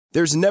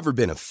There's never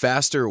been a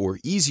faster or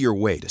easier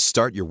way to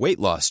start your weight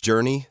loss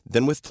journey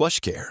than with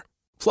PlushCare.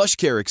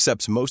 PlushCare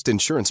accepts most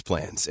insurance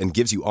plans and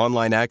gives you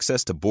online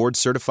access to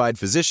board-certified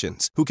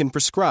physicians who can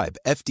prescribe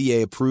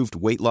FDA-approved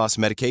weight loss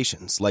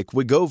medications like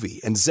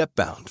Wegovy and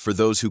Zepbound for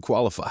those who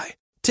qualify.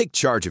 Take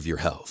charge of your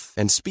health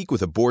and speak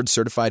with a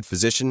board-certified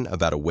physician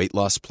about a weight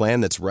loss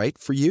plan that's right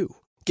for you.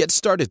 Get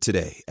started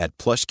today at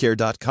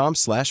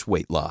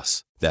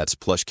plushcare.com/weight-loss. That's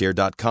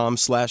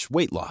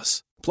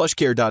plushcare.com/weight-loss.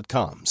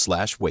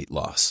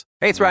 plushcare.com/weight-loss.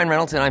 Hey, it's Ryan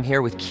Reynolds, and I'm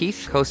here with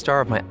Keith,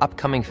 co-star of my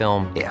upcoming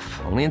film, If,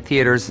 only in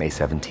theaters May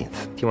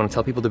 17th. Do you want to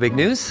tell people the big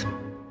news?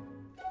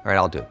 All right,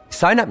 I'll do it.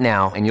 Sign up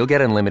now and you'll get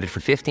unlimited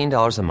for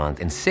 $15 a month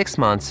and 6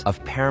 months of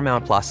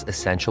Paramount Plus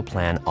Essential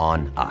Plan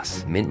on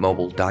us.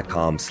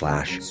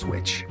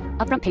 MintMobile.com/switch.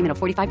 Upfront payment of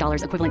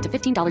 $45 equivalent to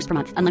 $15 per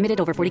month. Unlimited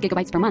over 40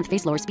 gigabytes per month.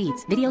 Face lower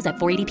speeds. Videos at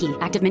 480p.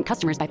 Active Mint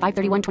customers by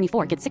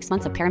 531.24 get 6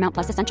 months of Paramount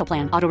Plus Essential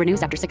Plan. Auto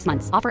renews after 6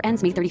 months. Offer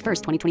ends May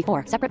 31st,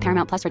 2024. Separate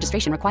Paramount Plus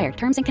registration required.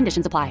 Terms and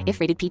conditions apply if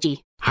rated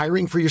PG.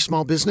 Hiring for your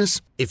small business?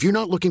 If you're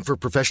not looking for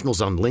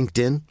professionals on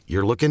LinkedIn,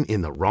 you're looking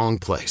in the wrong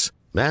place.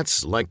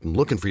 That's like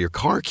looking for your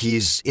car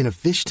keys in a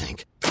fish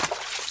tank.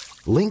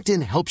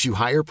 LinkedIn helps you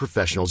hire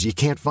professionals you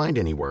can't find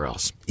anywhere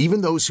else,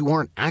 even those who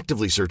aren't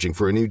actively searching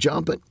for a new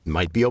job but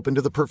might be open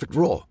to the perfect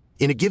role.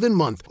 In a given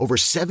month, over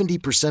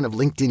 70% of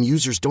LinkedIn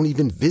users don't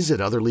even visit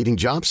other leading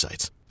job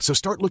sites. So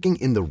start looking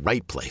in the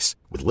right place.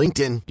 With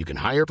LinkedIn, you can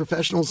hire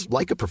professionals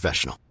like a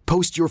professional.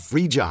 Post your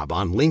free job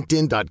on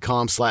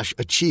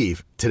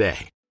linkedin.com/achieve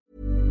today.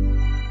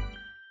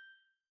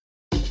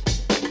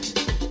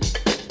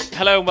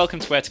 Hello and welcome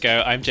to Where to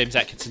Go. I'm James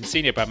Atkinson,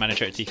 Senior Brand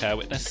Manager at DK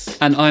Eyewitness.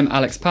 And I'm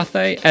Alex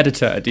Pathé,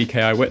 Editor at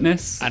DK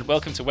Eyewitness. And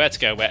welcome to Where to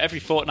Go, where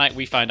every fortnight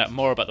we find out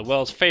more about the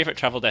world's favourite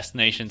travel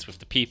destinations with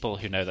the people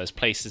who know those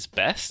places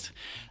best.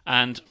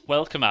 And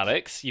welcome,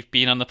 Alex. You've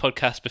been on the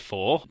podcast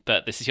before,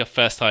 but this is your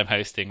first time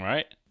hosting,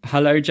 right?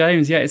 Hello,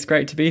 James. Yeah, it's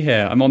great to be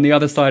here. I'm on the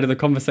other side of the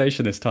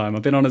conversation this time.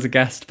 I've been on as a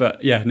guest,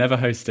 but yeah, never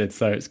hosted,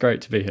 so it's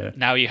great to be here.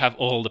 Now you have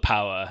all the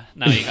power.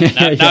 Now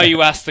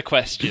you ask the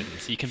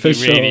questions. You can be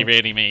really,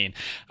 really mean.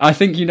 I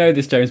think you know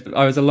this, James, but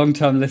I was a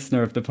long-term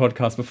listener of the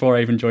podcast before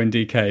I even joined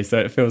DK, so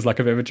it feels like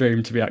a bit of a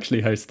dream to be actually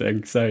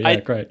hosting. So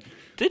yeah, great.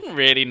 Didn't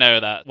really know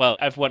that. Well,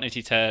 I've wanted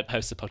you to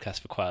host the podcast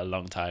for quite a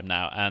long time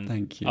now, and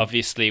thank you.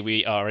 Obviously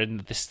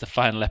this is the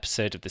final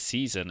episode of the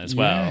season as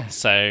well,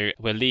 so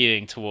we're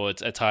leading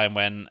towards a time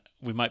when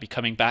we might be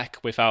coming back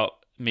without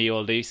me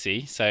or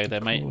Lucy, so there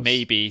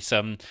may be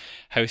some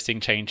hosting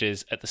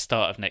changes at the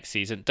start of next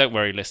season. Don't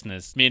worry,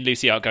 listeners, me and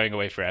Lucy aren't going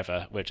away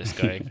forever. We're just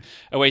going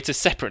away to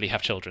separately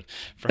have children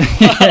for a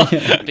while.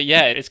 But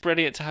yeah, it's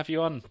brilliant to have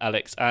you on,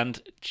 Alex.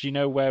 And do you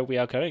know where we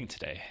are going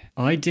today?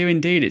 I do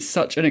indeed. It's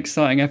such an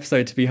exciting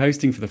episode to be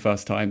hosting for the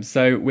first time.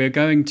 So we're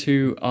going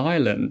to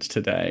Ireland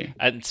today,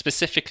 and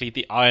specifically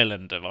the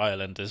island of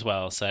Ireland as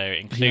well, so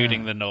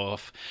including the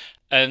north.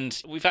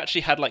 And we've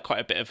actually had like quite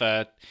a bit of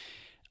a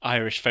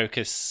Irish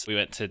focus. We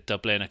went to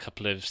Dublin a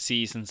couple of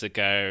seasons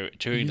ago,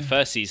 during the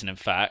first season, in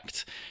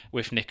fact,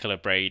 with Nicola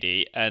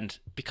Brady. And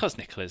because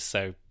Nicola's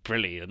so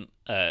brilliant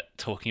at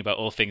talking about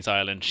all things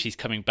Ireland, she's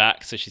coming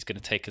back, so she's going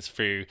to take us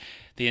through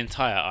the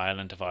entire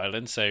island of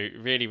Ireland. So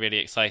really, really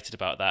excited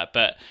about that.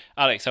 But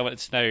Alex, I wanted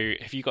to know,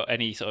 have you got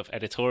any sort of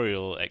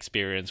editorial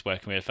experience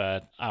working with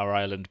our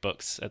Ireland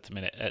books at the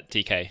minute at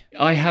DK?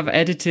 I have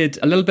edited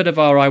a little bit of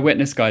our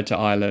Eyewitness Guide to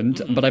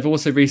Ireland, but I've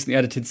also recently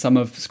edited some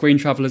of Screen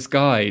Traveller's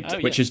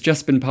Guide, which has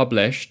just been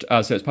published.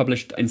 So it's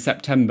published in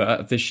September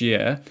of this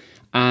year.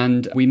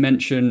 And we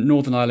mention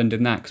Northern Ireland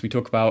in that because we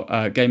talk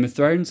about Game of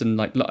Thrones, and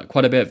like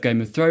quite a bit of Game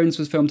of Thrones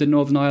was filmed in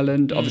Northern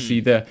Ireland. Obviously,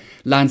 the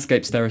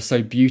landscapes there are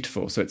so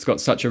beautiful, so it's got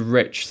such a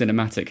rich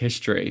cinematic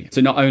history. So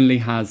not only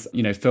has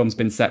films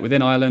been set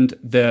within Ireland,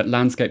 the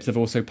landscapes have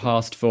also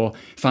passed for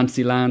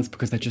fantasy lands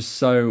because they're just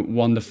so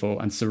wonderful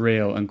and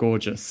surreal and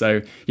gorgeous.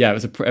 So yeah, it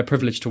was a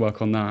privilege to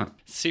work on that.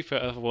 Super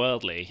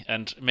otherworldly,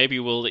 and maybe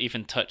we'll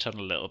even touch on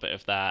a little bit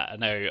of that. I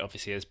know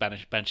obviously there's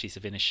Banshees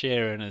of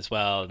Inisherin as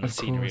well, and the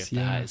scenery of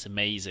that is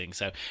amazing.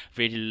 So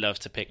really love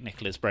to pick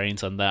Nicola's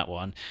brains on that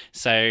one.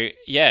 So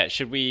yeah,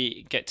 should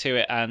we get to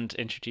it and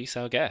introduce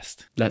our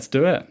guest? Let's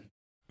do it.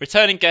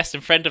 Returning guest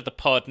and friend of the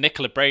pod,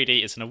 Nicola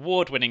Brady is an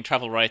award-winning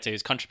travel writer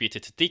who's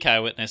contributed to DK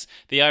Eyewitness,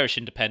 The Irish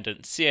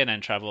Independent,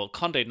 CNN Travel,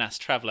 Condé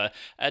Nast Traveller,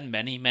 and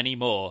many, many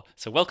more.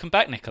 So welcome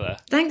back, Nicola.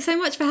 Thanks so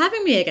much for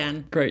having me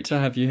again. Great to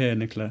have you here,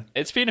 Nicola.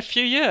 It's been a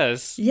few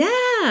years.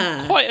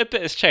 Yeah. Quite a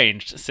bit has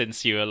changed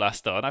since you were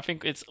last on. I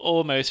think it's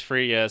almost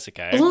 3 years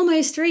ago.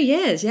 Almost 3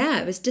 years,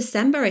 yeah. It was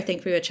December, I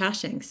think we were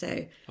chatting,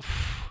 so...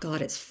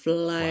 God, it's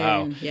flown.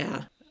 Wow.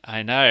 Yeah.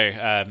 I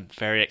know.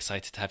 Very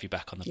excited to have you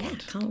back on the pod.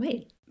 Yeah, can't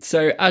wait.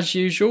 So, as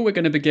usual, we're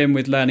going to begin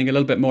with learning a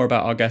little bit more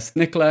about our guest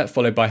Nicola,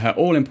 followed by her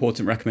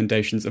all-important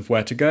recommendations of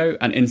where to go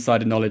and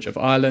insider knowledge of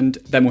Ireland.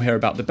 Then we'll hear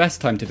about the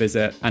best time to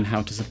visit and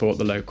how to support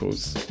the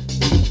locals.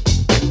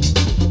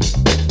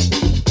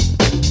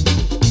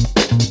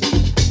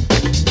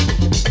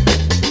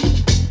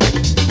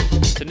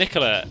 So,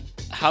 Nicola,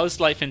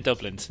 how's life in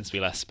Dublin since we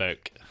last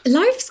spoke?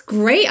 Life's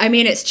great. I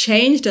mean, it's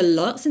changed a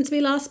lot since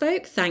we last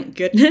spoke, thank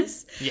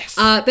goodness. Yes.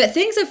 But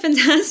things are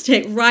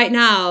fantastic right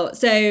now.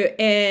 So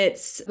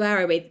it's,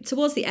 where are we?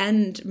 Towards the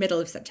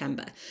middle of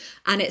September.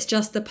 And it's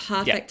just the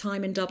perfect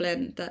time in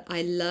Dublin that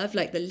I love.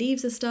 Like, the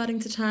leaves are starting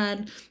to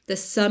turn. The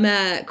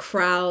summer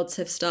crowds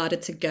have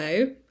started to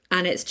go.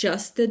 And it's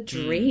just the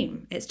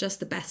dream. It's just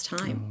the best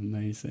time. Oh,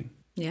 amazing.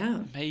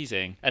 Yeah.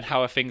 Amazing. And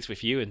how are things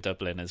with you in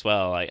Dublin as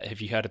well? Like, have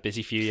you had a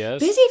busy few years?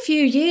 Busy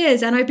few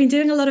years, and I've been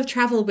doing a lot of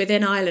travel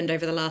within Ireland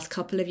over the last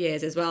couple of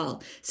years as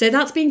well. So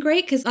that's been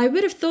great, because I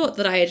would have thought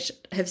that I'd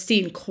have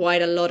seen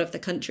quite a lot of the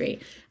country,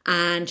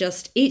 and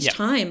just each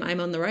time I'm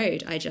on the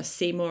road, I just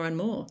see more and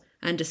more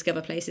and discover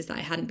places that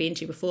I hadn't been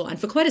to before.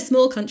 And for quite a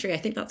small country, I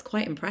think that's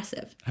quite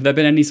impressive. Have there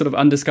been any sort of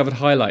undiscovered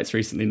highlights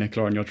recently,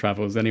 Nicola, on your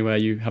travels? Anywhere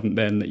you haven't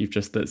been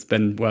that's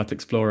been worth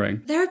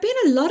exploring? There have been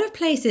a lot of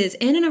places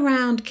in and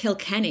around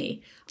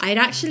Kilkenny. I'd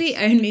actually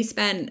only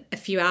spent a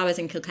few hours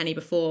in Kilkenny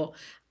before,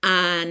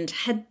 and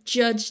had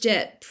judged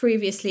it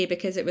previously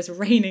because it was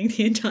raining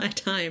the entire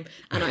time,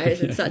 and I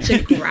was in such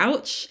a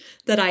grouch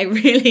that I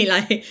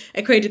really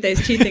equated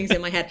those two things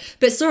in my head.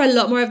 But saw a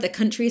lot more of the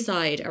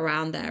countryside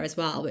around there as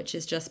well, which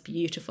is just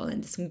beautiful,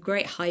 and some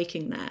great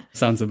hiking there.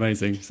 Sounds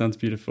amazing. Sounds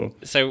beautiful.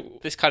 So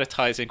this kind of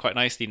ties in quite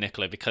nicely,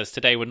 Nicola, because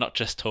today we're not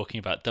just talking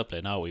about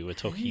Dublin, are we? We're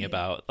talking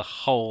about the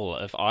whole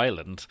of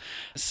Ireland.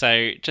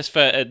 So just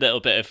for a little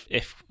bit of,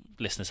 if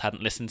listeners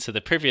hadn't listened to the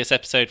previous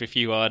episode with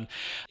you on,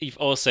 you've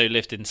also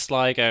lived in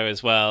Sligo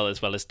as well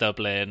as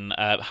Dublin.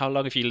 How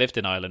long have you lived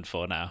in Ireland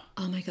for now?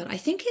 Oh my God, I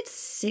think it's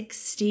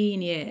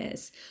 16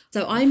 years.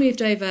 So I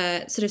moved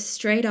over sort of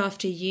straight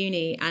after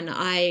uni, and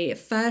I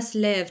first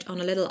lived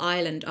on a little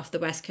island off the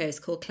west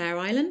coast called Clare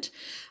Island.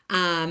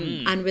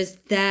 And was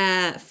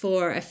there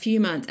for a few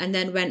months, and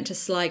then went to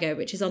Sligo,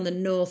 which is on the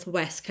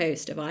northwest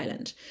coast of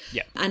Ireland.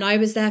 Yeah. And I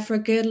was there for a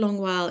good long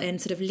while in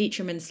sort of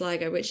Leitrim and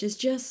Sligo, which is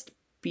just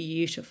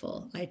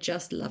beautiful. I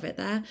just love it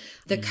there.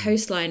 The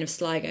coastline of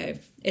Sligo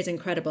is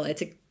incredible.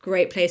 It's a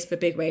great place for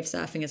big wave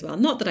surfing as well.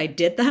 Not that I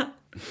did that,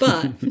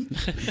 but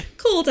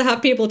cool to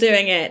have people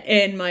doing it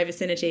in my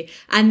vicinity.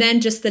 And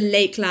then just the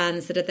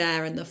lakelands that are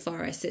there and the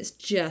forest. It's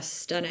just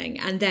stunning.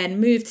 And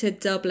then moved to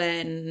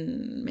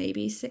Dublin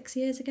maybe 6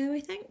 years ago, I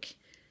think.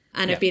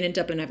 And I've been in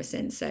Dublin ever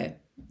since. So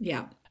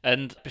yeah.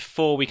 And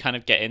before we kind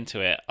of get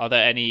into it, are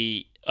there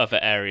any other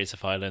areas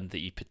of Ireland that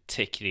you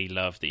particularly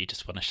love that you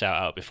just want to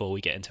shout out before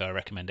we get into our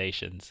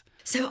recommendations?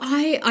 So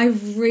I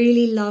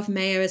really love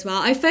Mayo as well.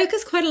 I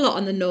focus quite a lot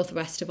on the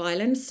northwest of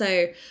Ireland.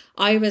 So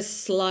I was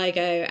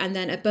Sligo, and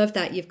then above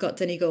that you've got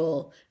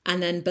Donegal,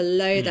 and then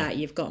below that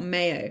you've got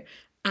Mayo.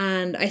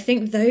 And I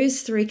think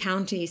those three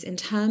counties, in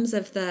terms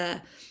of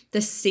the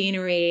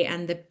scenery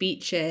and the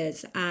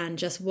beaches and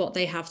just what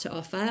they have to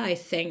offer, I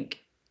think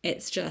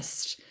it's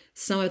just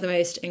some of the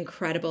most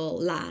incredible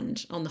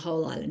land on the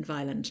whole island of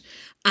Ireland.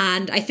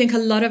 And I think a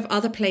lot of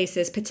other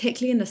places,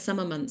 particularly in the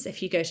summer months,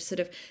 if you go to sort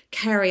of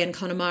Kerry and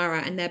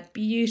Connemara, and they're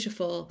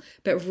beautiful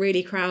but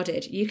really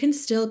crowded, you can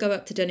still go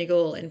up to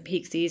Donegal in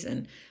peak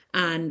season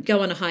and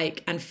go on a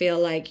hike and feel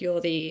like you're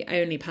the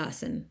only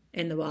person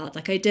in the world.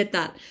 Like I did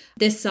that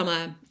this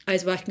summer. I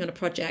was working on a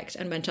project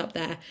and went up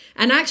there.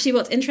 And actually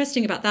what's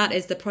interesting about that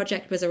is the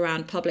project was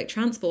around public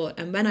transport.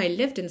 And when I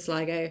lived in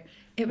Sligo,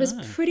 it was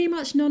pretty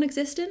much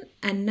non-existent.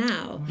 And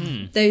now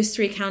those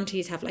three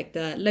counties have like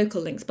the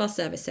local Links bus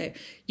service. So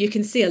you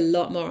can see a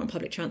lot more on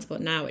public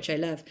transport now, which I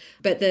love.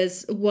 But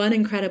there's one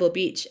incredible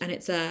beach, and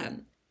it's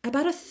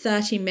about a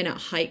 30-minute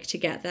hike to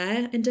get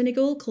there in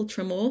Donegal called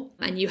Tramore.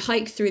 And you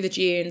hike through the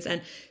dunes,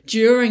 and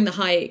during the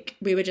hike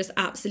we were just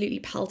absolutely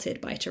pelted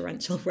by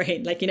torrential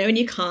rain, like, you know, and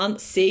you can't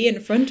see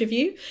in front of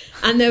you,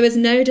 and there was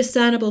no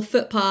discernible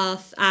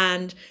footpath,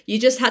 and you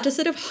just had to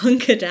sort of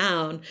hunker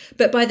down.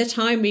 But by the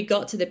time we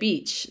got to the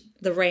beach,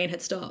 the rain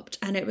had stopped,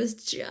 and it was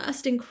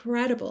just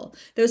incredible.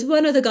 There was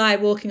one other guy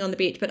walking on the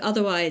beach, but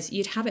otherwise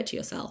you'd have it to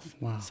yourself.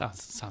 Wow.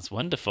 Sounds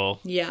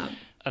wonderful. Yeah.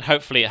 And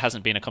hopefully it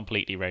hasn't been a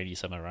completely rainy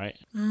summer, right?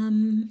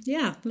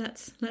 Yeah,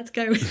 let's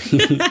go.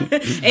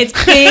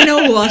 It's been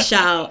a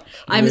washout.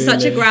 I'm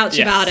such a grouch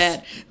about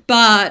it.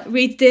 But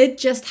we did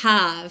just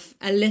have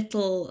a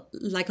little,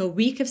 like a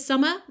week of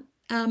summer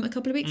a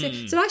couple of weeks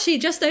ago. So actually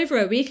just over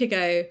a week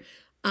ago,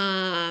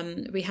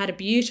 we had a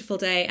beautiful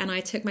day, and I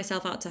took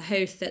myself out to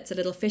Howth. That's a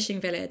little fishing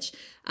village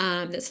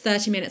that's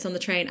 30 minutes on the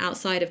train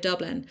outside of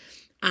Dublin.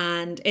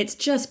 And it's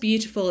just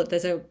beautiful.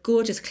 There's a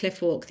gorgeous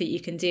cliff walk that you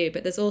can do,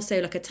 but there's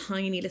also like a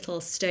tiny little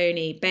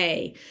stony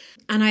bay.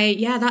 And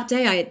that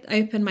day I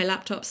opened my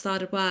laptop,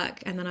 started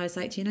work, and then I was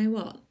like, do you know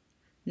what?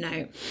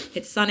 No,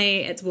 it's sunny,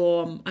 it's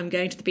warm, I'm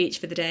going to the beach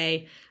for the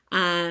day.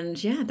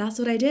 And yeah, that's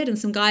what I did. And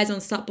some guys on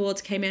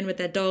supboards came in with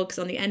their dogs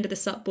on the end of the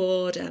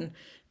supboard, and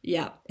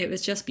yeah, it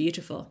was just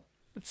beautiful.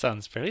 That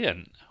sounds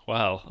brilliant.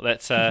 Well,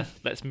 let's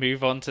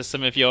move on to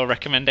some of your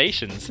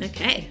recommendations.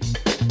 Okay.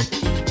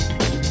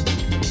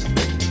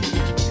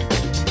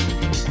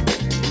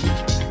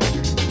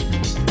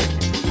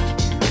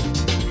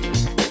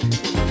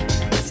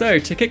 So,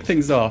 to kick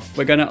things off,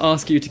 we're going to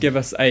ask you to give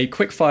us a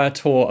quickfire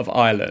tour of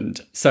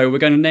Ireland. So, we're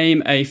going to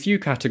name a few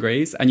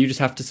categories, and you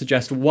just have to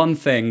suggest one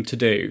thing to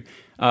do.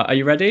 Are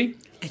you ready?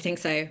 I think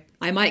so.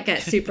 I might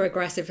get super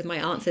aggressive with my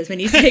answers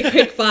when you say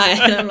quick fire,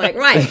 and I'm like,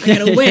 right, I'm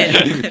going to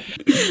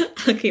win.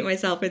 I'll keep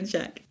myself in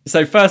check.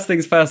 So, first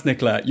things first,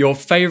 Nicola, your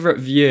favourite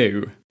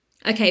view?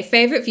 Okay,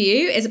 favourite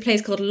view is a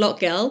place called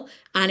Lochgill,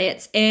 and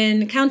it's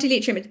in County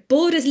Leitrim. It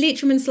borders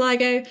Leitrim and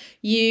Sligo.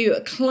 You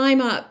climb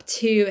up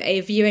to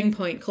a viewing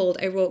point called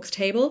O'Rourke's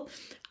Table,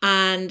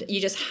 and you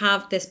just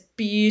have this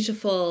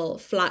beautiful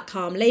flat,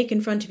 calm lake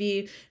in front of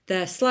you,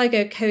 the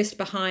Sligo coast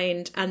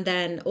behind, and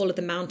then all of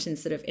the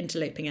mountains sort of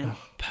interloping in.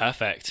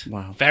 Perfect.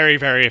 Wow. Very,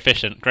 very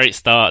efficient. Great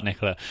start,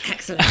 Nicola.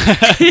 Excellent.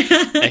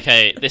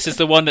 Okay, this is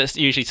the one that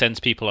usually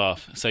sends people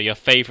off. So your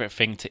favourite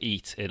thing to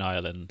eat in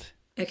Ireland?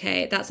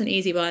 Okay, that's an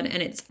easy one,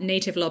 and it's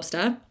native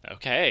lobster.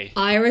 Okay.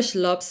 Irish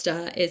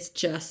lobster is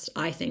just,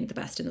 I think, the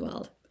best in the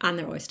world. And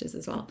their oysters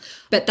as well.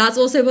 But that's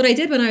also what I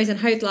did when I was in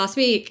Howth last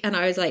week, and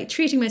I was like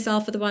treating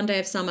myself for the one day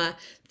of summer.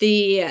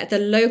 The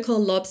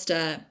local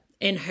lobster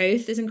in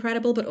Howth is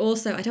incredible, but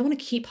also I don't want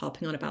to keep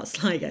harping on about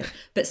Sligo,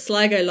 but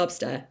Sligo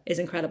lobster is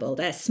incredible.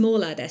 They're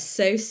smaller, they're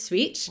so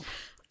sweet,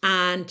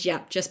 and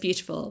yeah, just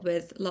beautiful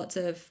with lots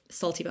of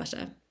salty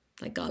butter,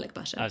 like garlic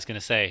butter. I was going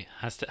to say,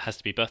 has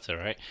to be butter,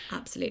 right?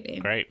 Absolutely.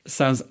 Great.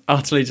 Sounds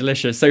utterly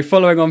delicious. So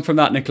following on from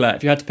that, Nicola,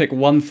 if you had to pick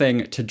one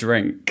thing to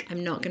drink.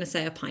 I'm not going to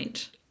say a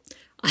pint.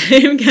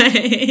 I'm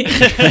going.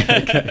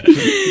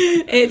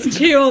 It's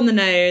too on the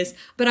nose,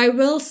 but I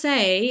will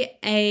say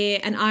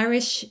an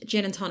Irish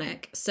gin and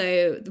tonic.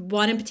 So the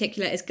one in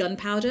particular is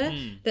Gunpowder.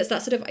 That's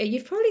that sort of,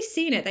 you've probably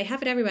seen it. They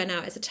have it everywhere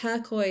now. It's a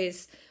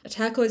turquoise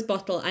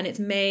bottle, and it's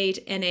made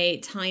in a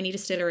tiny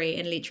distillery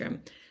in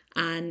Leitrim.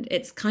 And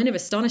it's kind of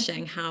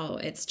astonishing how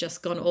it's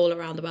just gone all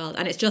around the world,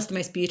 and it's just the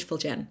most beautiful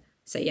gin.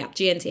 So yeah,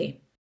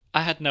 G&T.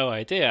 I had no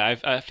idea.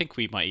 I think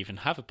we might even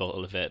have a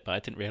bottle of it, but I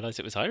didn't realise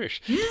it was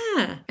Irish.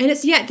 Yeah. And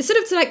it's, the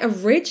sort of like a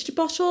ridged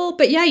bottle.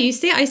 But yeah, I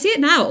see it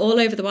now all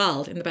over the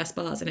world in the best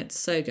bars, and it's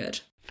so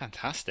good.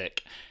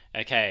 Fantastic.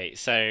 Okay,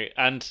 so,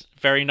 and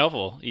very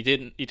novel. You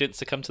didn't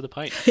succumb to the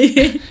pint.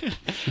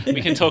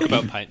 We can talk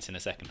about pints in a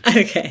second.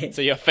 Okay.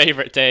 So your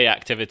favourite day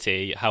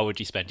activity, how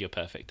would you spend your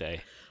perfect day?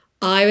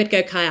 I would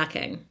go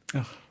kayaking.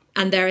 Oh.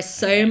 And there are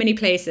so many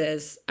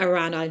places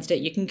around Ireland to do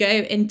it. You can go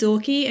in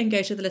Dorky and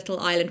go to the little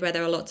island where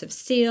there are lots of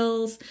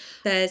seals.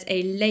 There's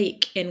a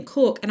lake in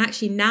Cork. And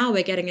actually now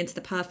we're getting into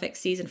the perfect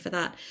season for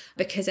that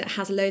because it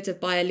has loads of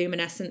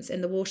bioluminescence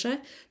in the water.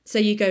 So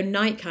you go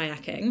night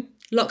kayaking,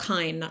 Loch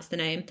Hyne, that's the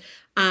name.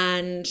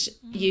 And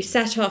you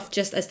set off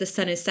just as the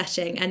sun is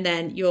setting, and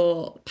then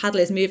your paddle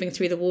is moving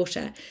through the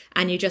water,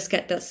 and you just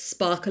get that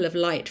sparkle of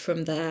light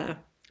from the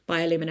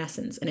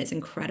bioluminescence, and it's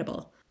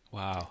incredible.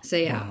 Wow. So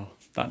yeah. Wow.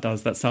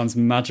 That sounds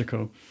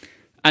magical.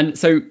 And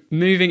so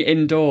moving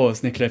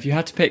indoors, Nicola, if you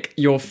had to pick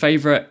your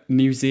favourite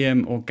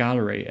museum or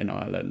gallery in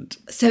Ireland.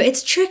 So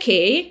it's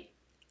tricky.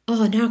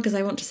 Oh, now because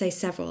I want to say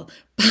several.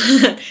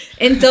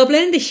 In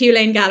Dublin, the Hugh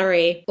Lane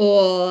Gallery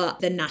or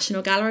the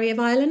National Gallery of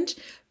Ireland.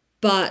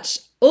 But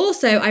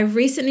also I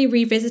recently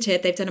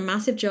revisited, they've done a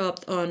massive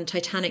job on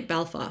Titanic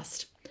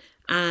Belfast.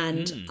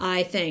 And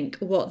I think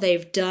what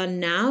they've done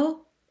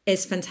now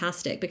is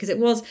fantastic because it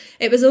was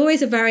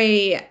always a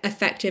very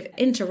effective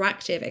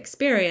interactive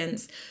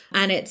experience,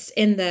 and it's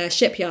in the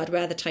shipyard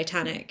where the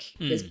Titanic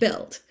was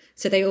built,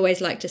 so they always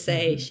like to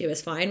say she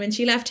was fine when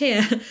she left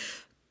here.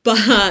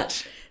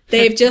 But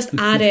they've just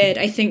added,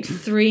 I think,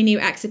 3 new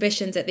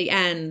exhibitions at the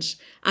end,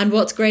 and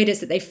what's great is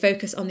that they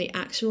focus on the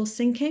actual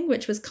sinking,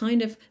 which was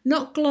kind of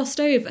not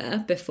glossed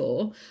over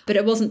before, but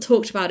it wasn't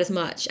talked about as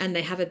much. And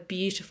they have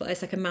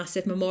it's like a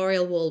massive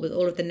memorial wall with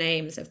all of the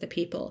names of the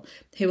people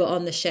who were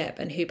on the ship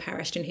and who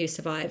perished and who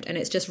survived, and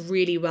it's just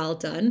really well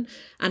done,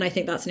 and I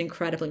think that's an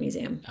incredible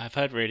museum. I've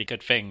heard really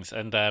good things,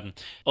 and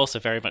also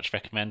very much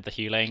recommend the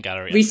Hugh Lane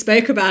Gallery. We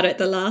spoke about it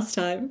the last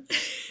time.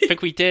 I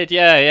think we did,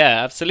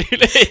 yeah, absolutely.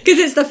 Because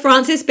it's the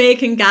Francis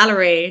Bacon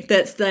Gallery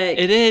that's the...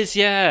 It is,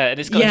 yeah, and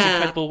it's got this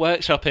incredible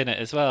workshop in it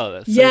as well.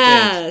 That's so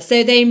good.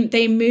 So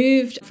they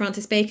moved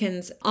Francis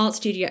Bacon's art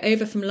studio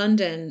over from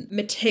London,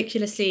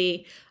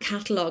 meticulously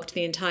catalogued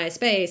the entire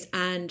space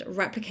and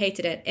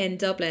replicated it in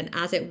Dublin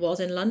as it was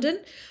in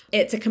London.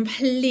 It's a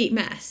complete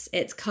mess.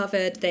 It's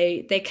covered.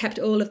 They kept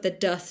all of the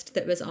dust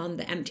that was on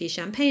the empty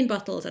champagne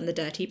bottles and the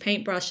dirty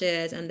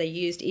paintbrushes and the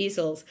used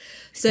easels.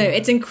 So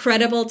it's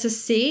incredible to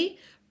see.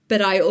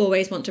 But I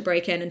always want to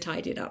break in and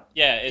tidy it up.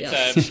 Yeah,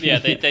 it's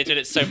they did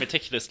it so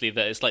meticulously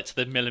that it's like to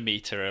the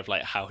millimeter of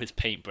like how his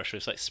paintbrush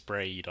was like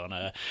sprayed on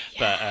her.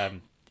 Yeah.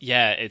 But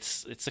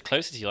it's the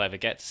closest you'll ever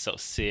get to sort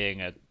of seeing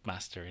a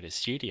master in his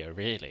studio.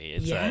 Really,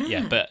 it's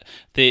but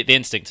the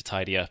instinct to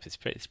tidy up is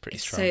pretty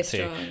strong. So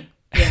strong.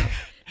 Yeah.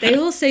 They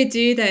also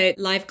do the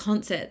live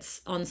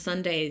concerts on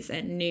Sundays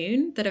at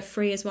noon that are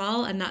free as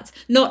well, and that's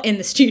not in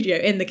the studio,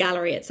 in the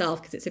gallery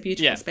itself because it's a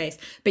beautiful space.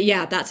 But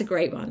yeah, that's a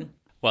great one.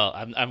 Well,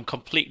 I'm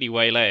completely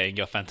waylaying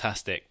your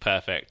fantastic,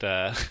 perfect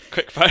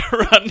quickfire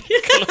run,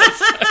 Nicholas.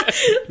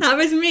 That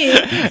was me.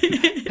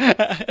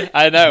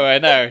 I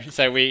know.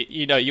 So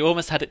you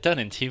almost had it done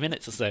in 2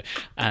 minutes or so,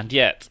 and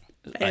yet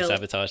Failed. I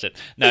sabotaged it.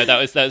 No,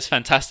 that was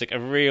fantastic. A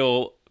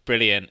real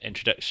brilliant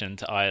introduction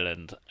to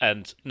Ireland,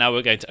 and now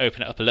we're going to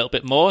open it up a little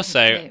bit more.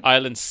 So Okay.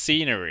 Ireland's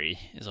scenery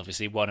is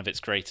obviously one of its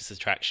greatest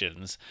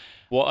attractions.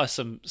 What are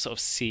some sort of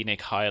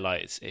scenic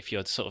highlights if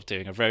you're sort of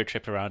doing a road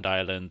trip around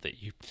Ireland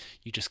that you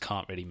just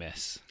can't really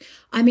miss?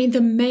 I mean, the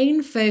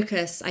main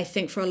focus, I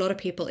think, for a lot of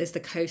people is the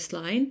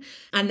coastline,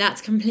 and that's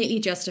completely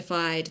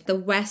justified. The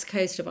west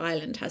coast of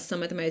Ireland has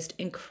some of the most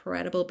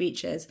incredible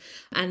beaches.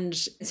 And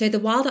so the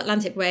Wild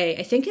Atlantic Way,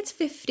 I think it's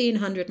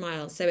 1,500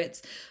 miles. So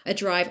it's a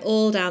drive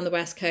all down the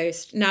west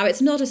coast. Now,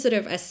 it's not a sort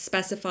of a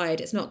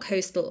specified, it's not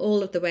coastal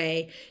all of the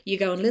way. You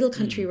go on little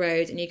country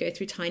roads and you go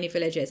through tiny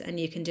villages, and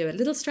you can do a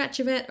little stretch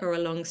of it or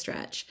a long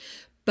stretch.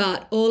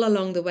 But all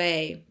along the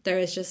way, there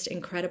is just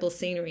incredible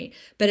scenery.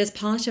 But as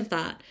part of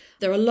that,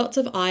 there are lots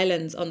of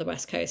islands on the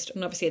west coast.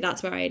 And obviously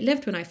that's where I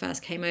lived when I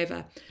first came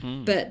over.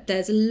 But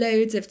there's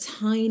loads of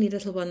tiny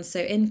little ones.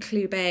 So in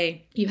Clew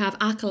Bay, you have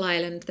Achill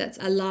Island, that's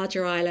a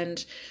larger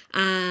island.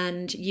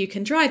 And you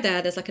can drive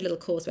there. There's like a little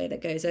causeway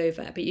that goes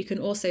over. But you can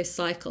also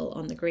cycle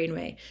on the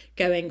Greenway,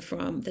 going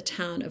from the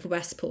town of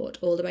Westport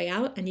all the way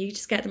out. And you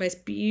just get the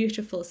most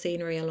beautiful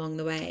scenery along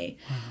the way.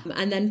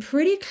 And then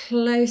pretty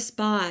close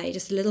by,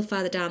 just a little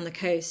further down the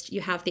coast,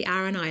 you have the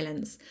Aran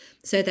Islands.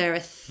 So there are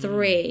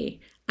 3.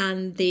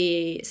 And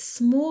the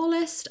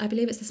smallest, I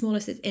believe it's the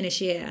smallest, is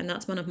Inisheer, and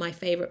that's one of my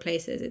favourite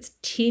places. It's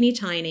teeny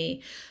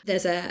tiny.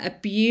 There's a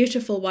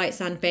beautiful white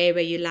sand bay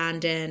where you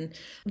land in.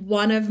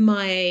 One of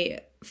my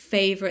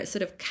favourite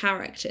sort of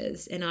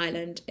characters in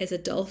Ireland is a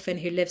dolphin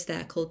who lives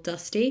there called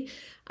Dusty,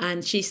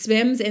 and she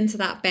swims into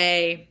that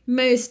bay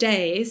most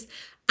days.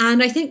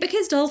 And I think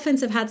because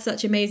dolphins have had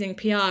such amazing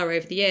PR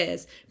over the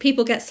years,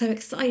 people get so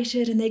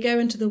excited and they go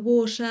into the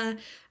water,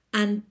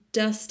 and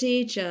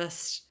Dusty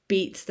just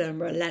beats them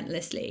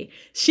relentlessly.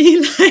 She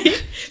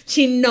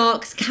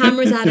knocks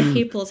cameras out of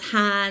people's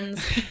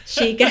hands.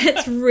 She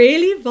gets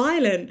really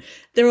violent.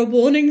 There are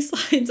warning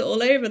signs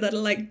all over that are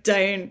like,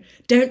 don't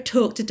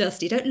talk to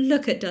Dusty, don't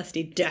look at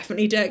Dusty,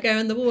 definitely don't go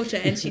in the water.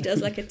 And she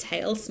does like a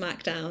tail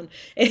smackdown.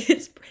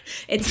 It's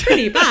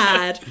pretty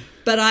bad,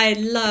 but I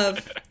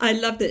love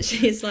that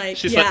she's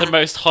like like the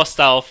most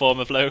hostile form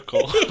of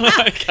local. She's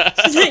like,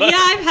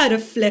 I've had a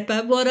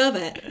flipper, what of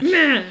it?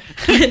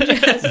 And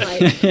just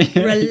like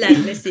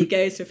relentlessly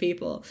goes for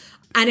people.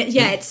 And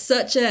it's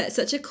such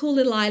a cool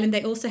little island.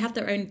 They also have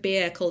their own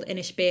beer called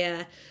Inish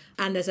Beer.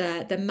 And there's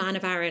the Man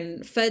of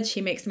Arran fudge.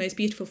 He makes the most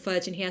beautiful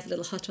fudge, and he has a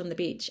little hut on the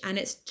beach. And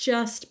it's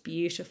just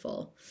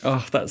beautiful.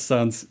 Oh, that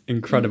sounds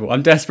incredible.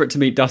 I'm desperate to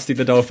meet Dusty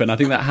the Dolphin. I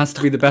think that has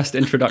to be the best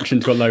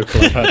introduction to a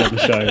local I've heard on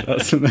the show.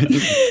 That's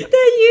amazing.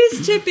 There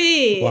used to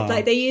be. Wow.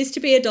 There used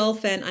to be a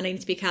dolphin, and I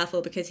need to be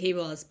careful because he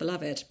was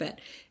beloved. But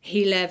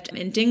he lived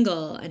in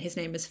Dingle, and his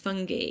name was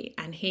Fungi.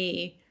 And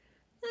he,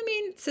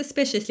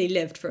 suspiciously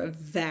lived for a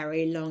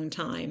very long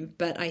time.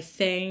 But I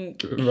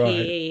think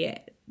he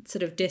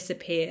sort of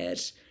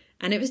disappeared.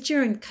 And it was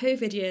during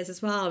COVID years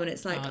as well. And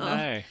it's like,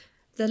 no.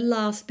 The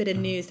last bit of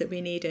news that we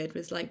needed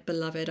was like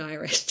beloved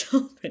Irish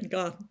dolphin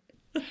gone.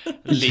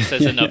 At least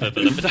there's another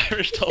beloved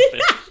Irish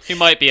dolphin who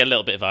might be a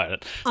little bit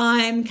violent.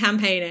 I'm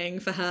campaigning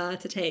for her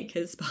to take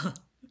his spot.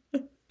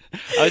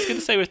 I was going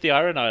to say with the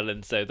Aran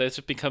Islands, though, those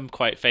have become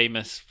quite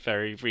famous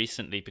very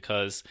recently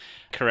because,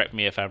 correct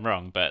me if I'm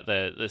wrong, but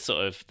the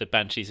sort of the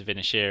Banshees of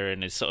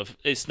Inisherin is sort of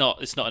it's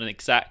not an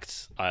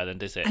exact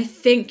island, is it? I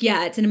think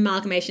it's an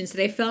amalgamation. So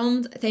they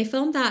filmed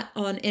that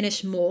on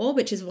Inishmore,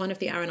 which is one of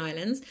the Aran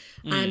Islands,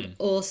 and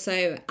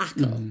also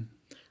Achill.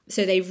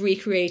 So they've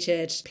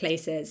recreated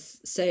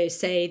places. So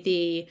say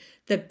the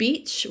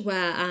beach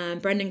where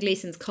Brendan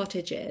Gleeson's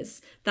cottage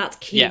is, that's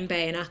Keene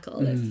Bay in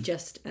Achill. It's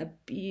just a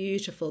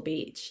beautiful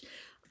beach.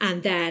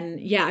 And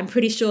then, I'm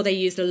pretty sure they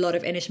used a lot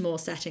of Inishmore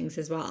settings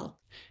as well.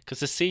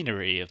 Because the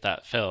scenery of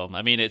that film,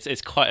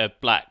 it's quite a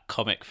black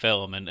comic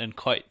film and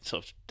quite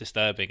sort of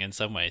disturbing in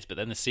some ways, but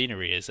then the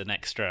scenery is an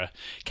extra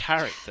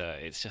character.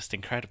 It's just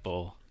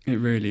incredible. It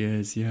really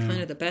is, yeah.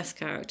 Kind of the best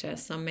character,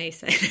 some may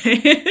say.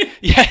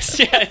 Yes,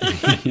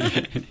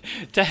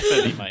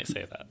 definitely might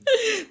say that.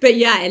 But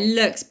it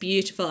looks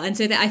beautiful. And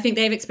so I think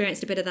they've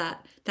experienced a bit of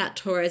that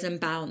tourism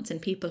bounce, and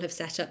people have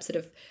set up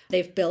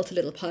they've built a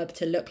little pub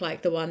to look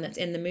like the one that's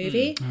in the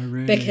movie. Oh,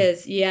 really?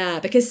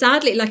 Because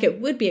sadly,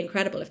 it would be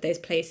incredible if those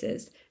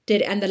places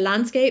did, and the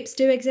landscapes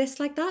do exist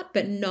like that,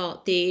 but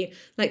not the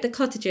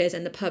cottages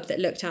and the pub that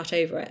looked out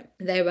over it.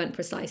 They weren't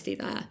precisely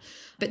there.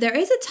 But there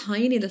is a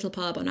tiny little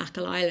pub on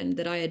Achill Island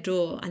that I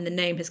adore, and the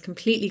name has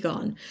completely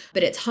gone,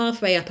 but it's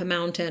halfway up a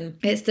mountain.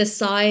 It's the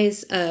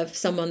size of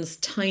someone's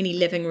tiny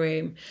living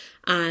room,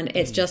 and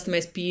it's just the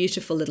most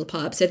beautiful little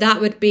pub. So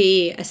that would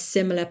be a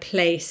similar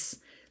place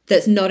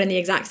that's not in the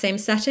exact same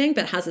setting,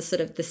 but has a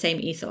sort of the same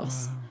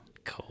ethos.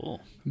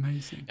 Cool.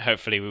 Amazing.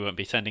 Hopefully we won't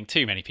be sending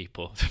too many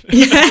people. But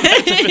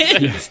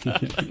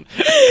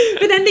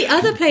then the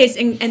other place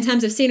in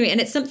terms of scenery, and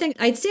it's something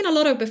I'd seen a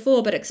lot of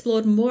before but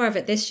explored more of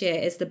it this year,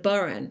 is the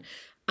Burren.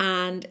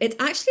 And it's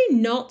actually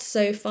not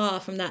so far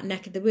from that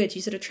neck of the woods.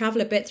 You sort of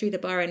travel a bit through the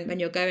Burren when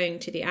you're going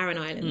to the Aran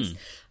Islands.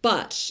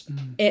 But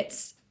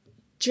it's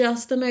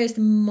just the most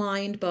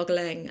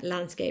mind-boggling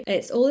landscape.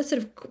 It's all this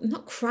sort of,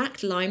 not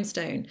cracked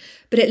limestone,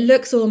 but it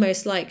looks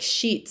almost like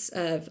sheets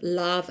of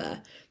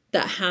lava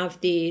that have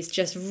these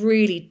just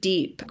really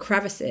deep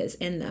crevices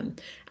in them.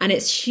 And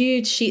it's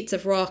huge sheets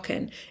of rock,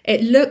 and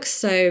it looks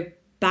so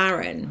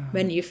barren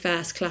when you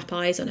first clap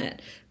eyes on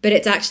it. But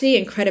it's actually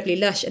incredibly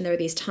lush, and there are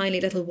these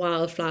tiny little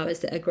wildflowers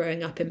that are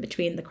growing up in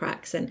between the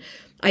cracks. And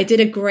I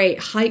did a great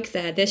hike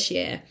there this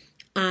year,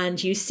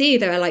 and you see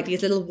there are like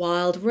these little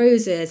wild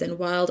roses and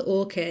wild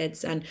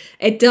orchids, and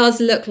it does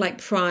look like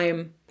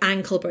prime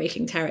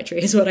ankle-breaking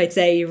territory is what I'd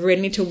say. You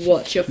really need to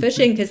watch your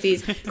footing because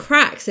these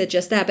cracks are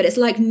just there. But it's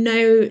like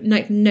no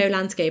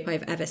landscape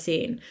I've ever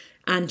seen,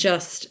 and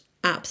just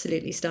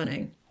absolutely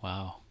stunning.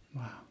 Wow.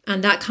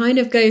 And that kind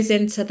of goes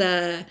into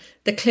the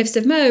Cliffs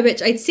of Moher,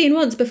 which I'd seen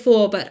once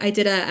before, but I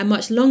did a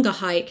much longer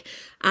hike.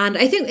 And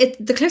I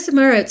think the Cliffs of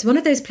Moher, it's one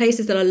of those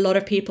places that a lot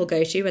of people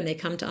go to when they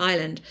come to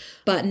Ireland.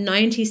 But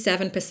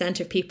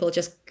 97% of people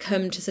just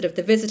come to sort of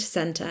the visitor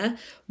centre,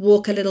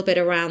 walk a little bit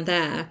around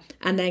there,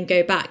 and then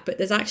go back. But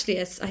there's actually,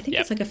 it's like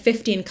a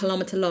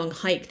 15-kilometre long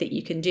hike that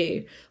you can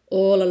do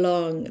all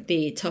along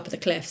the top of the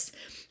cliffs.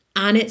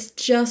 And it's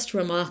just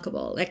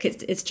remarkable. Like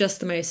it's just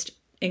the most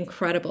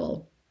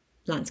incredible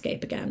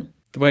landscape again.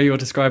 The way you're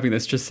describing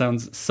this just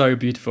sounds so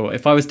beautiful.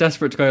 If I was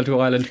desperate to go to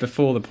Ireland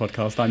before the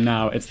podcast, I'm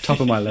now. It's top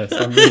of my list.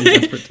 I'm really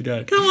desperate to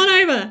go. Come on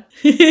over.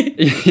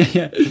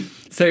 Yeah.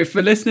 So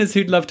for listeners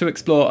who'd love to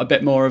explore a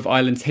bit more of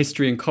Ireland's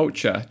history and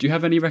culture, do you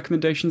have any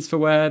recommendations for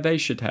where they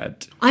should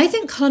head? I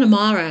think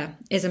Connemara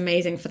is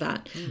amazing for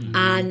that.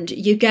 And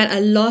you get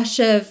a lot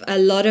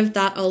of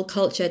that old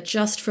culture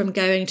just from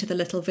going to the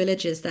little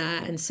villages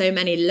there. And so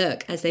many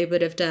look as they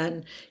would have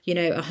done,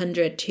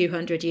 100,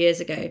 200 years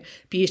ago.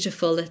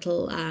 Beautiful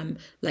little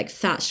like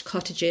thatched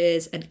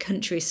cottages and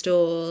country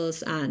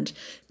stores, and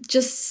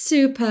just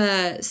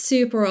super,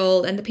 super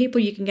old. And the people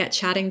you can get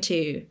chatting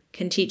to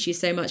can teach you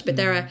so much. But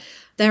there are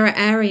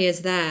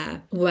areas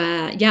there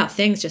where,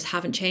 things just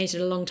haven't changed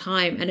in a long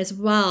time. And as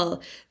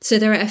well, so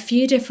there are a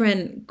few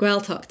different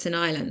Gaeltachts in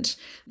Ireland.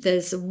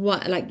 There's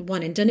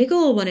one in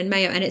Donegal, one in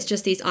Mayo, and it's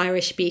just these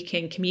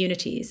Irish-speaking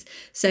communities.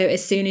 So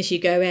as soon as you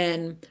go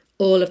in,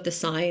 all of the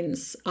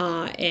signs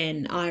are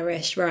in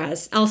Irish,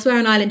 whereas elsewhere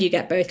in Ireland, you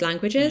get both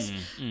languages,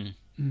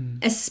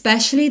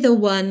 especially the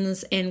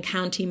ones in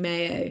County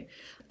Mayo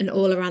and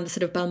all around the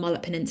sort of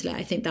Balmullet Peninsula.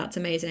 I think that's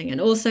amazing.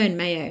 And also in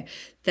Mayo,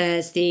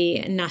 there's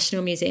the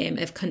National Museum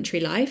of Country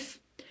Life,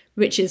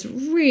 which is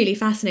really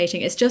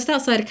fascinating. It's just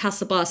outside of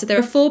Castlebar. So there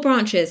are 4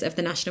 branches of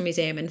the National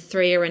Museum and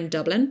 3 are in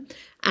Dublin.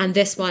 And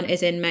this one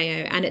is in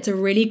Mayo. And it's a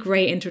really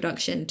great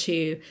introduction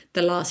to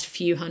the last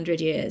few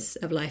hundred years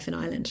of life in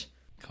Ireland.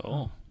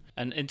 Cool.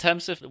 And in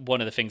terms of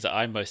one of the things that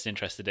I'm most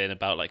interested in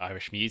about like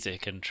Irish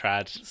music and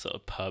trad sort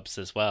of pubs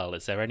as well,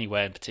 is there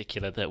anywhere in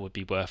particular that would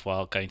be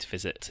worthwhile going to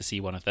visit to see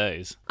one of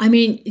those? I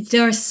mean,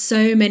 there are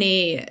so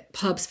many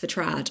pubs for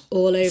trad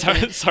all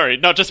over. Sorry,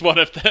 not just one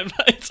of them.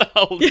 It's a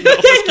whole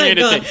Northwest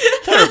community.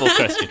 Terrible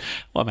question.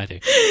 What am I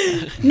doing?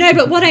 No,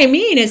 but what I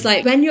mean is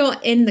like when you're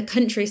in the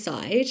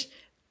countryside,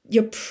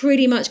 you're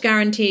pretty much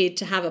guaranteed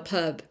to have a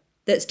pub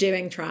that's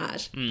doing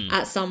trad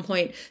at some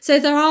point. So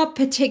there are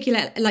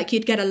particular, like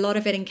you'd get a lot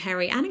of it in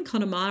Kerry and in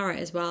Connemara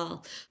as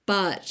well.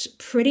 But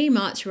pretty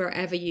much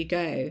wherever you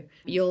go,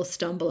 you'll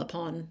stumble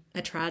upon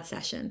a trad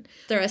session.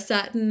 There are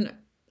certain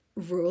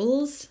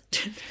rules.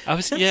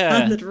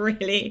 Sounded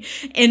really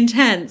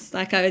intense,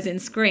 like I was in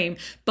Scream.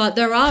 But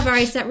there are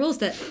very set rules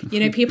that,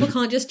 people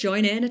can't just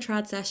join in a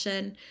trad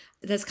session.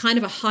 There's kind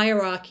of a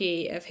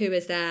hierarchy of who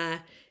is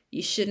there.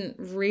 You shouldn't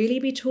really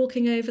be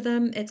talking over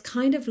them. It's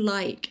kind of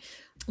like,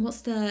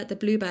 what's the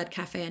Bluebird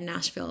Cafe in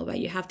Nashville, where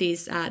you have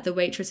these the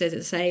waitresses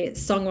that say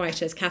it's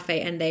Songwriters Cafe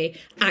and they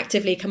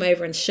actively come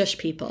over and shush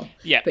people,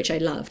 which I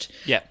loved.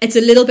 It's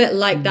a little bit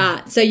like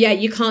that. So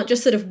you can't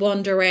just sort of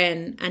wander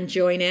in and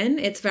join in.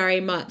 It's very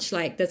much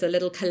like there's a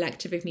little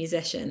collective of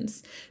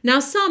musicians. Now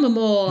some are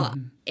more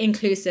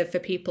inclusive for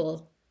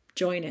people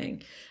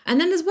joining,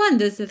 and then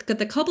there's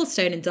the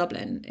Cobblestone in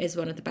Dublin is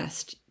one of the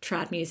best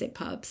trad music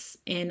pubs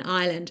in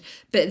Ireland,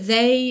 but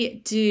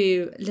they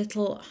do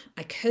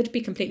I could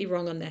be completely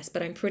wrong on this,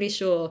 but I'm pretty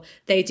sure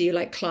they do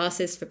like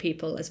classes for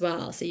people as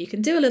well, so you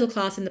can do a little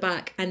class in the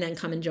back and then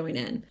come and join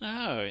in.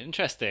 Oh,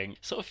 interesting.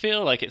 Sort of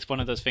feel like it's one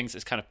of those things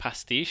that's kind of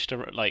pastiched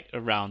like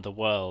around the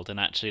world, and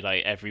actually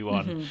like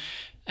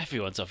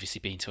everyone's obviously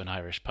been to an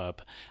Irish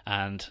pub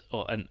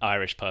or an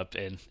Irish pub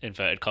in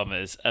inverted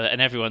commas, and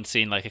everyone's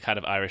seen like a kind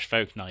of Irish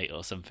folk night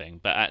or something.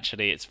 But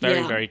actually, it's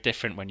very, very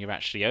different when you're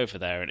actually over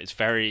there, and it's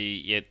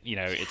very,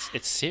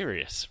 it's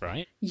serious,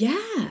 right?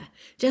 Yeah,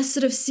 just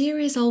sort of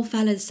serious old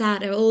fellas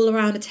sat all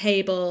around a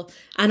table,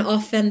 and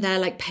often they're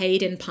like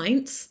paid in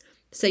pints.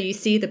 So you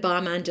see the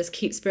barman just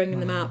keeps bringing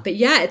them out. But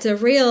yeah, it's the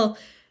real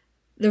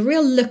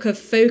look of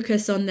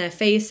focus on their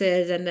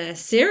faces, and they're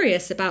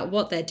serious about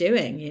what they're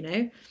doing, you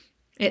know?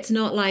 It's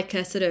not like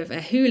a sort of a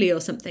hoolie or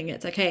something.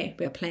 It's like, hey,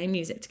 we're playing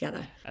music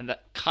together. And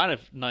that kind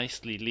of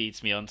nicely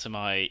leads me on to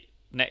my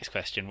next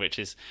question, which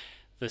is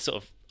the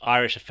sort of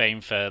Irish are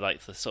famed for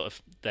like the sort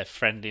of their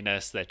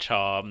friendliness, their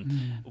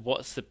charm.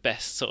 What's the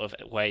best sort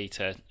of way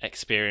to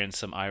experience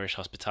some Irish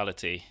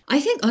hospitality? I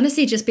think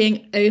honestly, just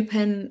being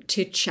open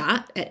to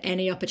chat at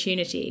any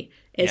opportunity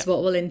is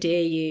what will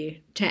endear you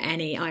to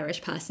any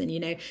Irish person. You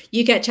know,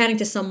 you get chatting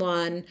to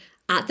someone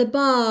at the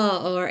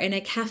bar or in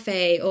a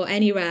cafe or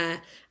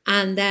anywhere,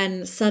 and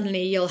then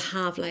suddenly you'll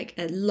have like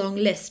a long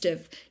list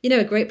of, you know,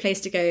 a great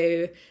place to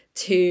go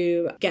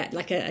to get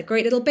like a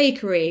great little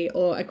bakery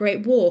or a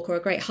great walk or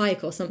a great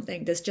hike or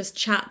something. There's just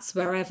chats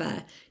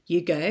wherever you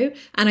go.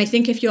 And I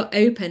think if you're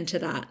open to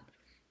that,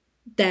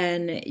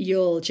 then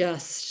you'll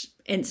just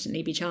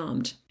instantly be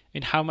charmed. I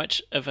mean, how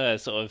much of a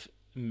sort of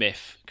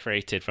myth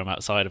created from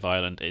outside of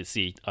Ireland is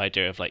the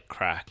idea of like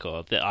crack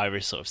or the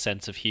Irish sort of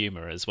sense of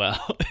humour as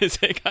well? Is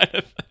it kind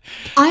of...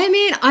 I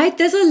mean,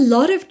 there's a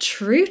lot of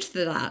truth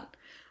to that.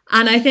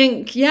 And I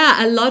think,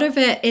 yeah, a lot of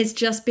it is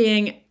just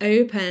being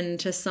open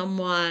to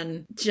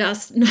someone.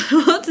 Just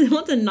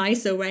what's a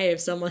nicer way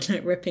of someone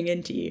like ripping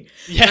into you?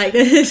 Yeah. Like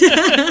this.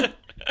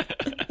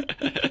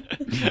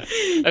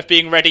 Of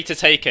being ready to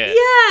take it.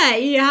 Yeah,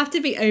 you have to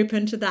be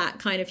open to that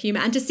kind of humour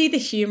and to see the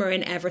humour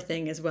in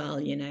everything as well,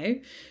 you know?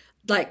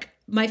 Like,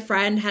 my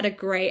friend had a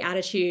great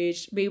attitude.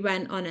 We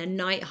went on a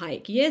night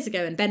hike years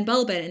ago in Ben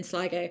Bulben in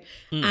Sligo,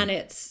 and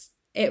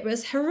it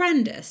was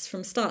horrendous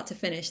from start to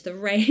finish. The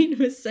rain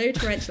was so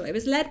torrential. It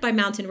was led by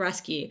Mountain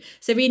Rescue,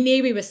 so we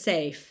knew we were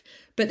safe,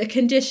 but the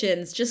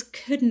conditions just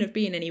couldn't have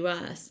been any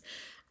worse.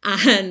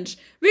 And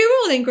we were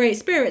all in great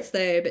spirits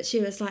though, but she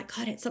was like,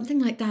 God, it's something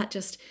like that.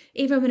 Just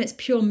even when it's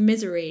pure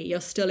misery,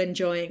 you're still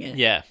enjoying it.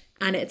 Yeah.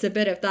 And it's a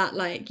bit of that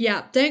like,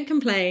 yeah, don't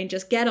complain,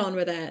 just get on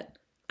with it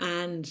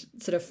and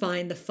sort of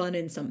find the fun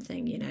in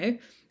something, you know,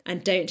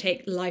 and don't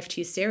take life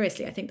too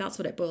seriously. I think that's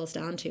what it boils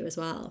down to as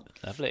well.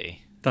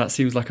 Lovely. That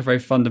seems like a very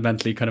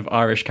fundamentally kind of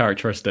Irish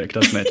characteristic,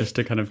 doesn't it? Just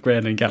to kind of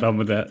grin and get on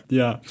with it.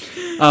 Yeah.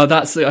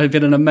 That's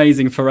been an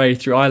amazing foray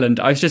through Ireland.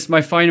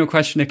 My final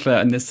question,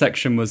 Nicola, in this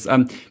section was,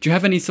 do you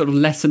have any sort of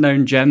lesser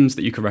known gems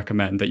that you could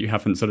recommend that you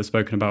haven't sort of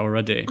spoken about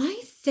already?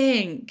 I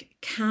think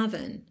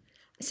Cavan.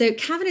 So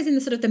Cavan is in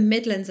the sort of the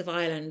Midlands of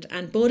Ireland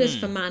and borders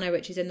Fermanagh,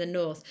 which is in the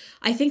north.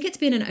 I think it's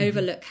been an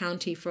overlooked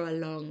county for a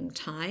long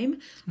time.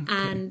 Okay.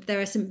 And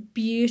there are some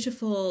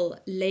beautiful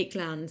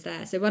lakelands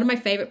there. So one of my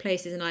favourite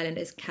places in Ireland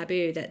is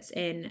Caboo, that's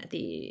in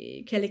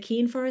the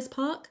Killikeen Forest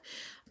Park.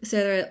 So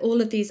there are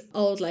all of these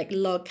old like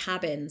log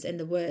cabins in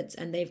the woods,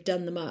 and they've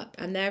done them up,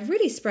 and they're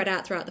really spread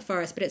out throughout the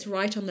forest, but it's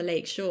right on the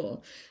lake shore.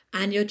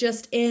 And you're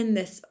just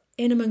in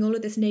among all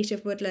of this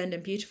native woodland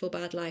and beautiful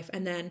birdlife,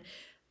 and then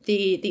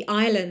the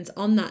islands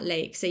on that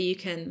lake. So you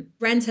can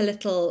rent a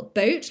little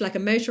boat, like a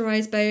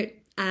motorized boat,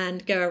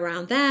 and go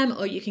around them,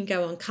 or you can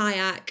go on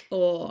kayak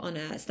or on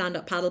a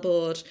stand-up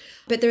paddleboard.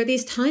 But there are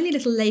these tiny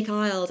little lake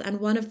isles, and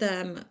one of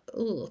them,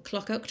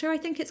 Clough-Octor, I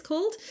think it's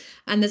called.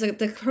 And there's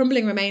the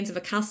crumbling remains of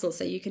a castle,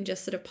 so you can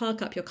just sort of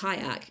park up your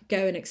kayak,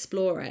 go and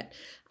explore it.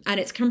 And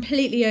it's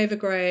completely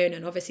overgrown,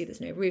 and obviously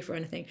there's no roof or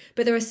anything.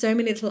 But there are so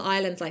many little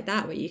islands like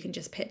that where you can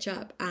just pitch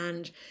up,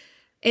 and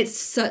it's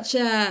such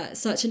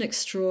an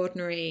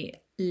extraordinary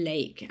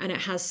lake, and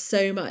it has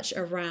so much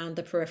around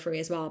the periphery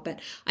as well.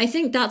 But I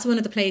think that's one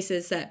of the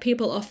places that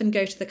people often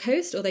go to the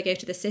coast or they go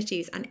to the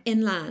cities, and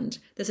inland,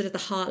 the sort of the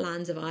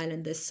heartlands of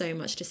Ireland, there's so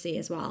much to see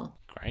as well.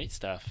 Great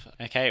stuff.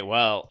 Okay,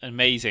 well,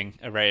 amazing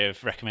array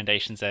of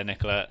recommendations there,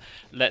 Nicola.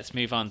 Let's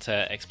move on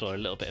to explore a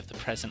little bit of the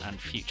present and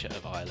future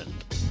of Ireland.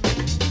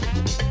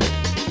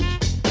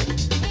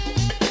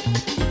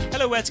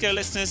 Hello Where to Go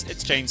listeners,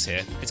 it's James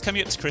here. It's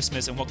coming up to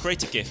Christmas, and what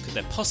greater gift could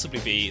there possibly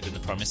be than the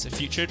promise of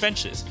future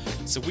adventures?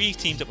 So we've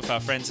teamed up with our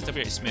friends at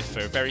WH Smith for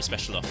a very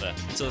special offer.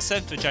 Until the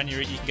 7th of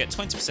January you can get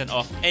 20%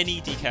 off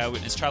any DK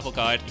Eyewitness travel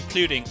guide,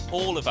 including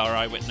all of our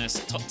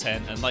Eyewitness, Top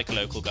 10 and Like a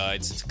Local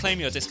guides. To claim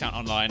your discount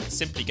online,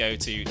 simply go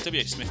to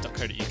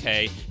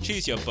whsmith.co.uk,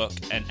 choose your book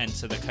and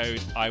enter the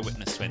code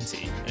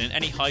Eyewitness20. And in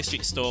any high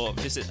street store,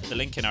 visit the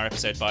link in our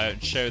episode bio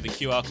and show the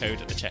QR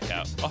code at the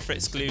checkout. Offer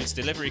excludes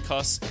delivery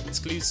costs,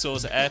 excludes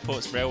stores at airports,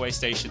 railway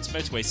stations,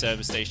 motorway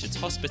service stations,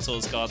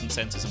 hospitals, garden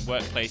centres and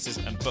workplaces,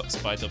 and books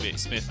by WH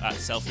Smith at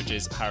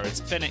Selfridges, Harrods,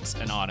 Phoenix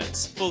and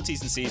Arnott's. Full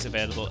T's and C's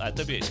available at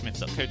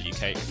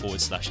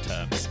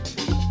whsmith.co.uk/terms.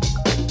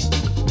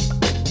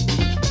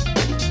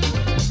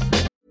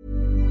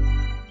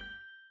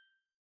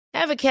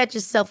 Ever catch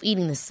yourself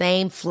eating the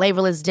same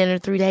flavourless dinner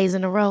 3 days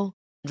in a row?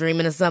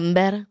 Dreaming of something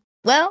better?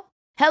 Well,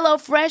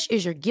 HelloFresh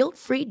is your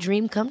guilt-free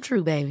dream come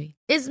true, baby.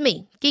 It's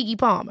me, Keke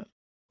Palmer.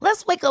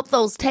 Let's wake up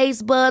those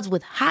taste buds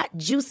with hot,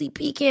 juicy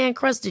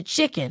pecan-crusted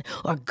chicken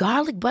or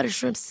garlic butter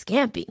shrimp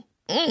scampi.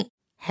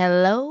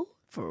 Hello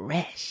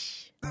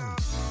Fresh.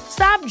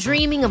 Stop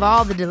dreaming of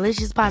all the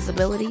delicious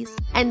possibilities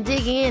and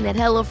dig in at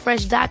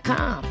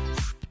HelloFresh.com.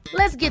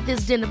 Let's get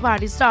this dinner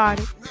party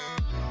started.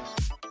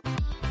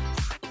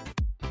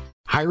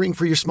 Hiring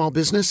for your small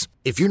business?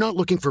 If you're not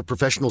looking for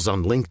professionals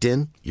on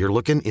LinkedIn, you're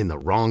looking in the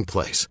wrong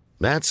place.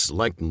 That's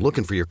like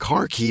looking for your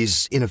car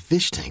keys in a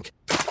fish tank.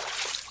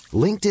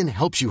 LinkedIn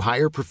helps you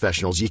hire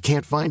professionals you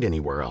can't find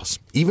anywhere else,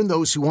 even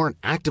those who aren't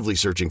actively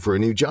searching for a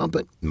new job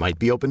but might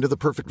be open to the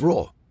perfect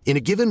role. In a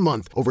given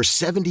month, over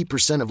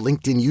 70% of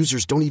LinkedIn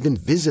users don't even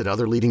visit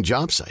other leading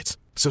job sites.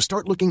 So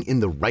start looking in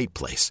the right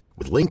place.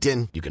 With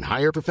LinkedIn, you can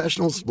hire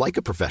professionals like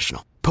a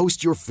professional.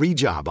 Post your free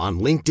job on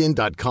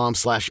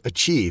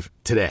linkedin.com/achieve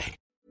today.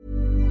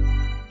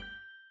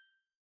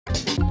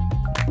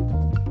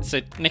 So,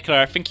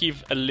 Nicola, I think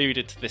you've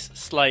alluded to this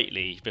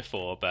slightly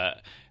before,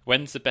 but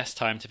when's the best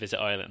time to visit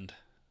Ireland?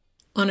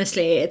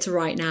 Honestly, it's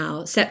right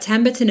now.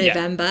 September to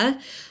November.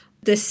 Yeah.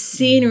 The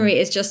scenery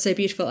is just so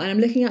beautiful. And I'm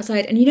looking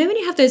outside, and you know when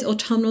you have those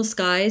autumnal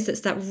skies, it's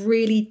that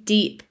really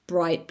deep,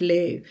 bright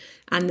blue,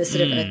 and the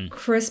sort of a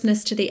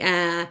crispness to the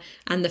air,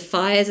 and the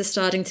fires are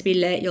starting to be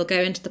lit. You'll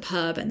go into the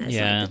pub and there's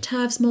like the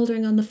turf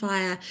smouldering on the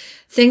fire.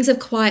 Things have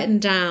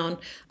quietened down.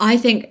 I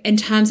think in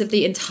terms of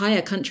the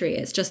entire country,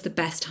 it's just the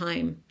best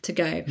time to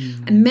go.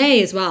 And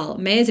May as well.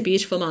 May is a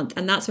beautiful month,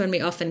 and that's when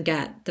we often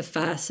get the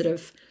first sort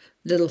of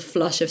little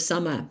flush of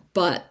summer.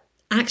 But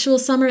actual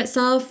summer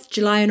itself,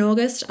 July and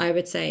August, I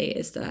would say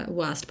is the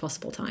worst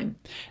possible time.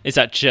 Is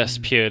that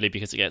just purely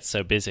because it gets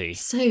so busy?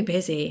 So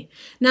busy.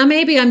 Now,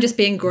 maybe I'm just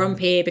being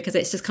grumpy because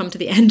it's just come to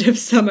the end of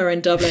summer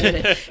in Dublin.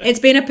 And it's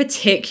been a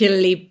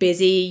particularly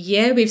busy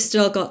year. We've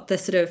still got the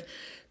sort of,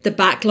 the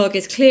backlog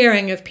is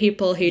clearing of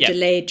people who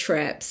delayed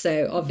trips.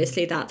 So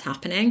obviously that's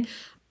happening.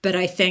 But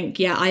I think,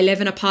 I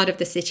live in a part of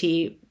the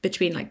city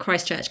between like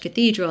Christchurch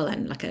Cathedral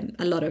and like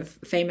a lot of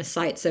famous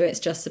sites. So it's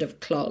just sort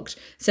of clogged.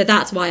 So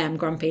that's why I'm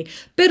grumpy.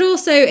 But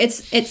also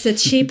it's a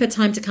cheaper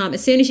time to come.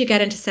 As soon as you get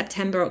into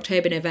September,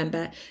 October,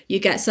 November, you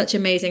get such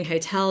amazing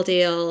hotel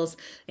deals.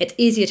 It's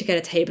easier to get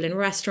a table in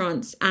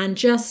restaurants. And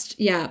just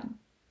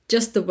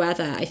the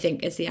weather, I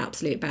think, is the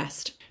absolute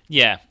best.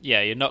 Yeah,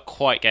 you're not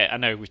quite I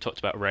know we've talked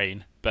about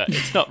rain, but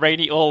it's not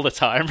rainy all the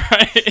time,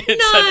 right?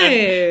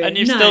 And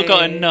you've still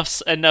got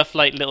enough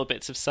like little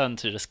bits of sun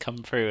to just come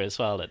through as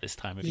well at this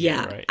time of year,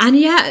 right? And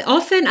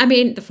often, I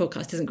mean, the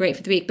forecast isn't great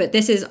for the week, but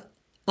this is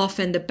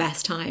often the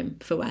best time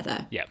for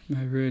weather. Yeah.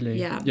 Oh, really?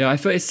 Yeah. Yeah, I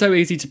thought it's so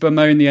easy to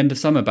bemoan the end of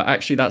summer, but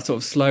actually that sort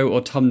of slow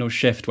autumnal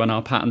shift when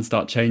our patterns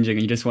start changing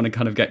and you just want to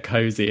kind of get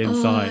cozy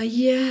inside. Oh,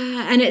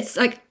 yeah. And it's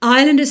like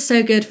Ireland is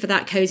so good for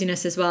that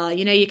coziness as well.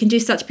 You know, you can do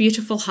such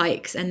beautiful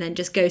hikes and then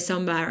just go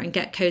somewhere and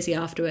get cozy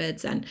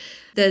afterwards. And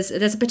there's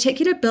a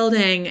particular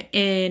building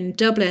in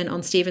Dublin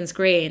on Stephen's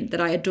Green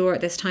that I adore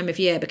at this time of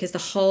year because the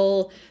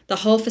whole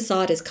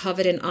facade is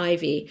covered in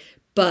ivy.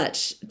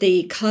 But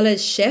the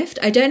colours shift.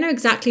 I don't know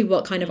exactly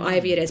what kind of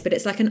ivy it is, but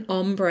it's like an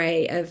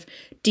ombre of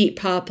deep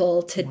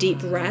purple to deep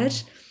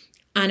red.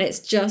 And it's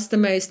just the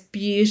most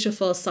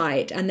beautiful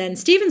sight. And then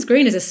Stephen's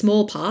Green is a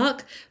small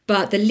park,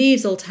 but the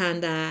leaves all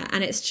turn there.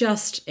 And it's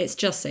just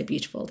so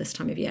beautiful this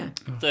time of year.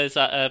 Does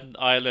that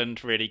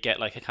Ireland really get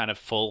like a kind of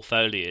full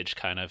foliage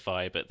kind of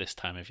vibe at this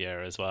time of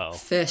year as well?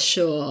 For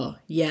sure,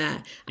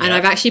 yeah. And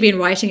I've actually been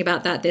writing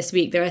about that this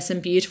week. There are some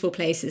beautiful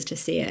places to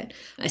see it,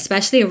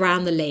 especially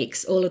around the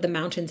lakes, all of the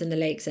mountains and the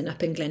lakes and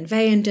up in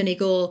Glenveigh and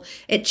Donegal.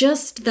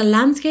 The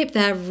landscape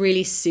there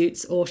really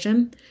suits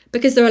autumn.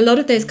 Because there are a lot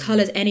of those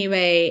colours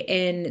anyway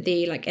in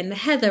the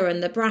heather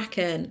and the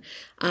bracken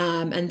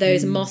and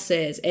those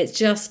mosses.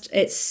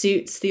 It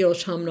suits the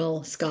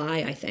autumnal sky,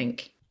 I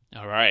think.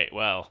 All right,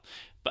 well,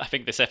 but I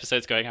think this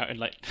episode's going out in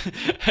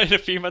in a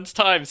few months'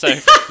 time, so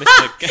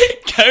listen,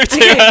 go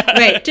to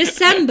wait,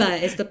 December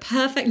is the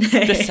perfect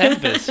name.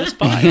 December's just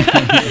fine.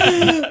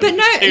 But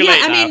no,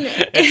 I mean,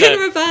 in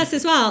reverse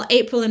as well,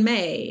 April and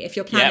May, if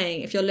you're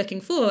planning, if you're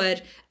looking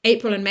forward,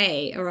 April and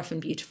May are often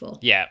beautiful.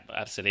 Yeah,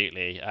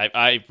 absolutely.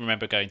 I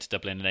remember going to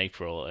Dublin in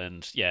April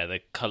and the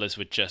colours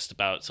were just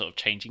about sort of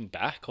changing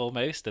back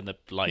almost and the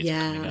lights were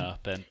coming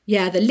up. And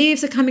the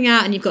leaves are coming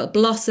out and you've got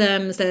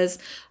blossoms. There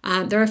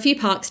are a few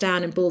parks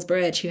down in Bulls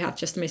Bridge who have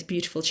just the most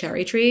beautiful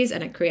cherry trees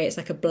and it creates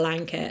like a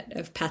blanket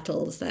of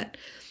petals that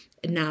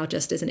now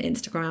just is an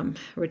Instagram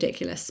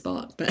ridiculous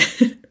spot. But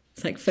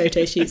it's like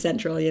photo shoot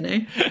central, you know?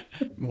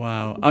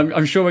 Wow.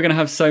 I'm sure we're going to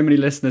have so many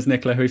listeners,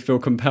 Nicola, who feel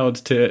compelled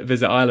to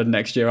visit Ireland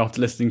next year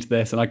after listening to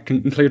this, and I can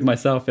include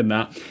myself in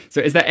that.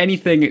 So is there any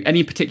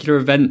particular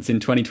events in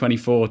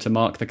 2024 to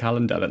mark the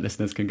calendar that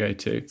listeners can go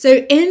to?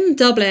 So in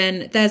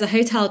Dublin, there's a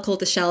hotel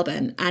called the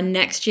Shelburne, and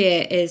next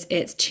year is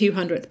its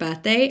 200th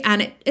birthday.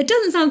 And it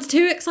doesn't sound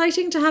too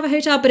exciting to have a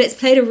hotel, but it's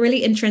played a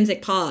really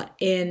intrinsic part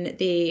in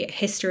the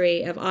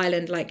history of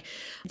Ireland. Like,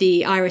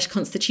 the Irish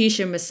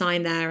Constitution was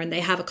signed there and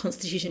they have a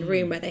Constitution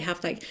room where they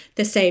have like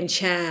the same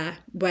chair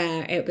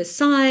where it was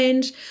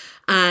signed.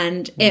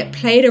 And it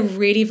played a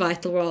really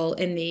vital role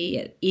in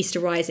the Easter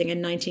Rising in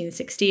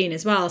 1916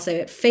 as well. So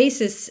it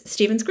faces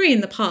Stephen's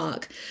Green, the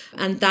park.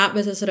 And that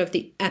was a sort of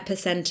the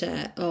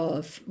epicenter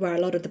of where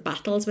a lot of the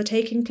battles were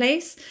taking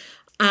place.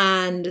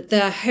 And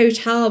the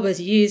hotel was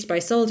used by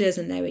soldiers,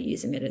 and they were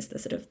using it as the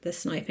sort of the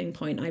sniping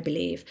point, I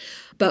believe.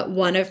 But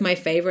one of my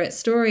favourite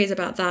stories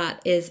about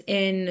that is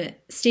in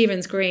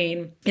Stephen's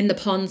Green, in the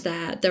ponds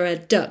there are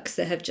ducks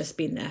that have just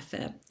been there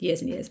for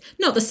years and years.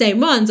 Not the same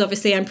ones,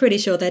 obviously, I'm pretty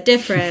sure they're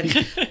different.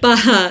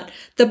 But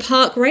the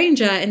park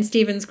ranger in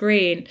Stephen's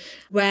Green,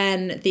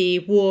 when the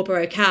war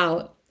broke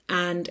out,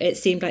 and it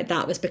seemed like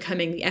that was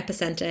becoming the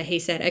epicenter, he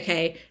said,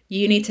 okay,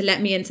 you need to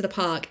let me into the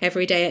park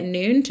every day at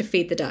noon to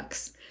feed the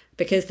ducks.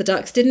 Because the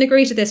ducks didn't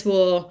agree to this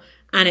war,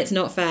 and it's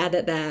not fair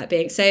that they're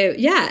being... So,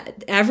 yeah,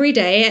 every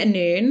day at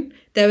noon,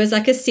 there was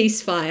like a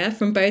ceasefire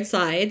from both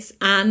sides,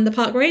 and the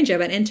park ranger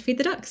went in to feed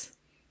the ducks.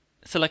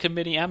 So like a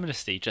mini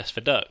amnesty just for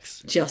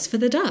ducks? Just for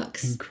the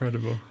ducks.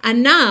 Incredible.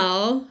 And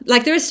now,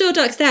 like, there are still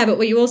ducks there, but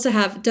what you also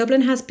have...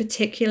 Dublin has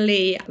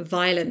particularly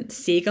violent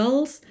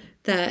seagulls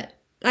that...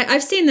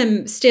 I've seen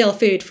them steal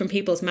food from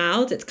people's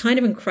mouths. It's kind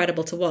of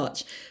incredible to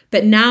watch.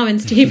 But now in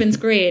Stephen's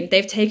Green,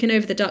 they've taken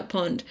over the duck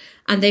pond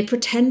and they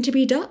pretend to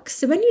be ducks.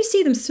 So when you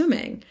see them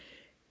swimming,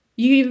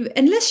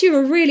 unless you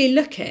were really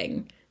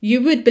looking,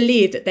 you would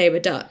believe that they were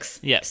ducks.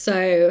 Yeah.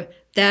 So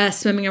they're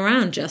swimming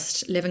around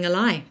just living a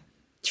lie,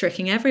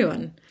 tricking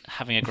everyone.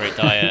 Having a great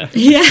diet.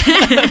 Yeah.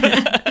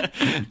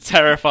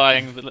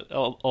 Terrifying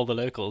all the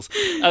locals.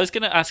 I was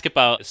going to ask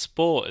about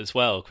sport as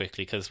well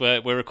quickly, because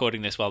we're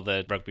recording this while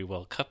the Rugby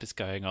World Cup is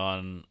going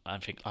on. I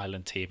think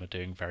Ireland team are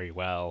doing very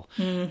well,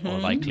 or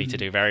likely to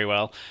do very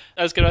well.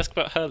 I was going to ask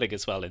about hurling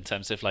as well, in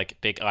terms of like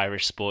big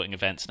Irish sporting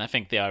events, and I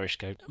think the Irish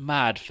go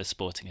mad for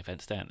sporting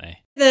events, don't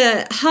they?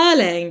 The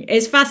hurling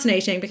is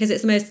fascinating because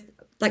it's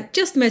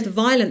the most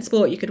violent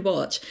sport you could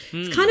watch.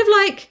 It's kind of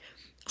like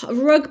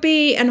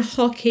rugby and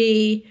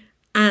hockey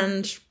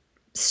and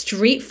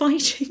street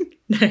fighting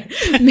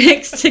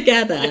mixed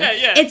together.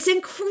 Yeah. It's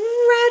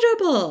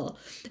incredible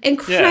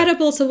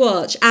to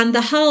watch. And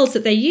the hulls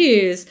that they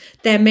use,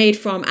 they're made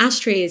from ash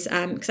trees,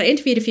 because I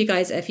interviewed a few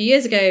guys a few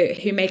years ago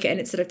who make it,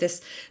 and it's sort of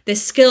this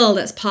skill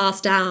that's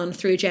passed down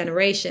through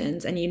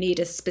generations, and you need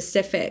a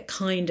specific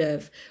kind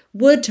of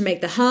wood to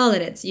make the hull,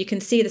 and you can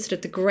see the sort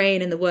of the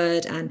grain in the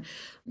wood. And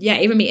yeah,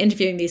 even me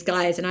interviewing these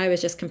guys, and I was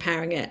just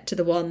comparing it to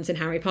the ones in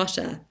Harry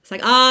Potter. It's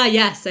like,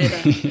 yes, so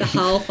the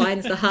hull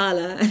finds the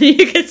hurler. And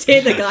you could see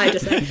the guy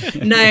just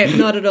like, no,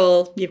 not at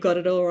all. You've got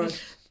it all wrong.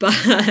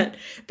 But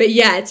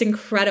yeah, it's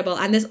incredible.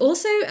 And there's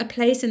also a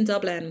place in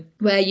Dublin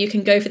where you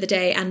can go for the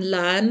day and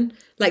learn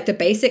like the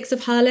basics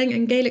of hurling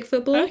and Gaelic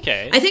football.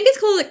 Okay. I think it's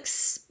called like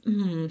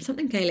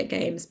something Gaelic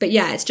Games. But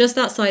yeah, it's just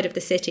outside of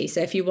the city.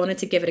 So if you wanted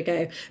to give it a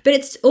go. But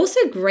it's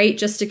also great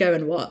just to go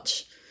and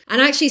watch. And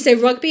actually, so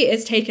rugby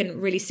is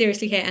taken really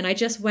seriously here. And I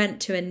just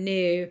went to a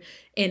new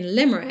in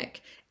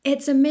Limerick.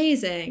 It's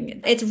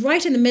amazing. It's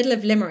right in the middle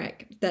of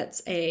Limerick.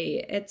 It's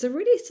a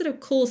really sort of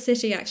cool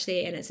city,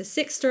 actually. And it's a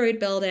 6-storied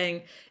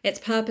building. It's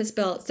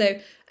purpose-built. So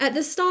at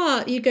the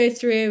start, you go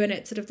through and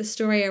it's sort of the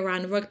story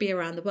around rugby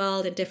around the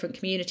world in different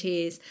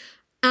communities.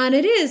 And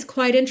it is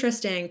quite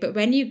interesting. But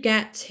when you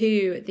get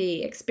to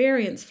the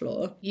experience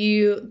floor,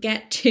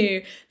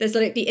 there's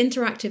like the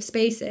interactive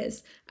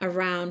spaces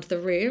around the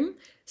room.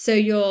 So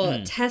you're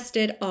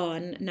tested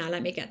on, now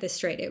let me get this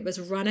straight. It was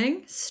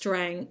running,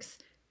 strength,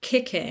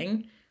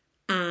 kicking,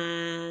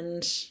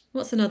 and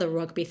what's another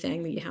rugby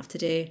thing that you have to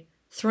do?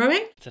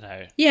 Throwing? I don't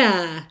know.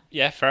 Yeah.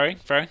 Yeah, throwing.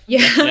 You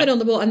have it on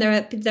the wall, and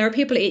there are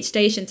people at each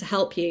station to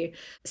help you.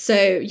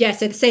 So yeah,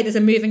 so say there's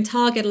a moving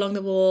target along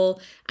the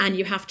wall, and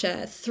you have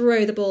to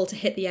throw the ball to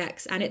hit the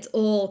X, and it's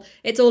all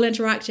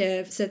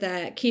interactive. So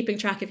they're keeping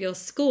track of your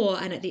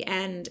score, and at the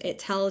end, it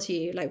tells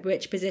you like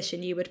which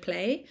position you would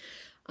play.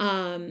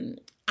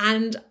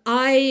 And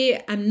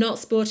I am not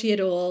sporty at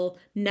all,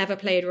 never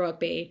played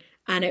rugby,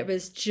 and it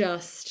was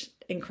just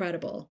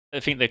incredible.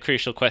 I think the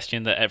crucial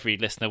question that every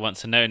listener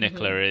wants to know,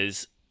 Nicola,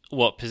 is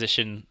what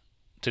position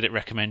did it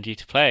recommend you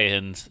to play?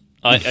 And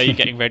are you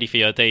getting ready for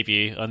your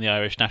debut on the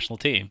Irish national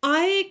team?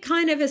 I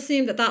kind of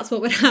assumed that that's what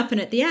would happen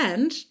at the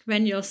end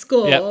when your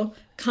score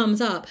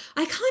comes up.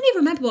 I can't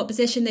even remember what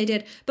position they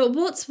did, but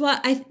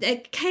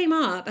it came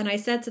up and I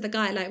said to the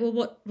guy, like,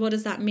 well, what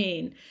does that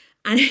mean?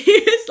 And he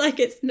was like,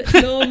 it's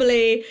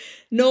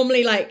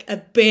normally like a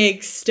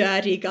big,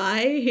 sturdy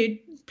guy who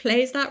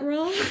plays that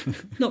role.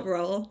 Not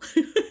role.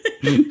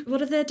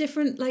 What are the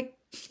different, like,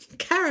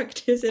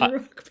 characters in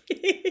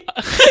rugby?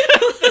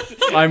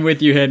 I'm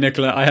with you here,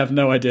 Nicola. I have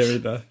no idea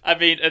either. I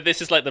mean,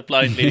 this is like the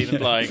blind leading the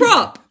blind. The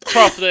prop.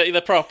 Yeah,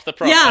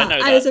 I know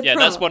that. I was a prop.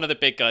 That's one of the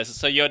big guys.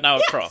 So you're now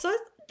a prop. So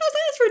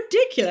that's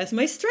ridiculous.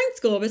 My strength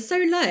score was so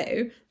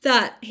low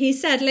that he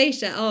said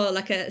later,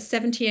 like a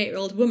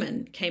 78-year-old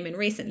woman came in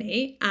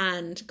recently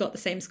and got the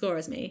same score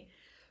as me.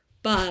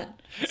 But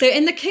so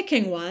in the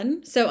kicking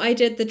one, so I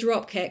did the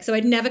drop kick. So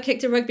I'd never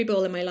kicked a rugby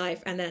ball in my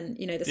life. And then,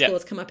 the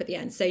scores come up at the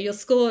end. So you're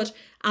scored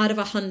out of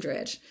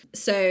 100.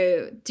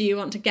 So do you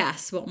want to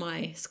guess what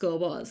my score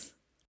was?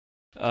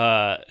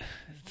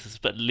 It's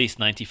at least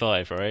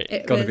 95, right?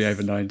 It's got to be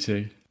over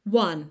 90.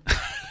 1.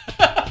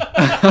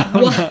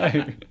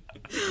 No.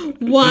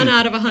 1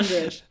 out of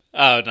 100.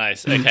 Oh,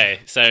 nice. Okay.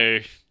 So,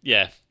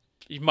 yeah.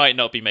 you might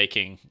not be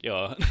making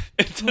your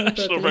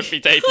international rugby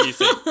debut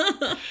soon.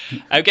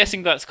 I'm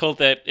guessing that's called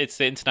it's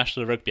the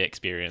International Rugby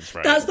Experience,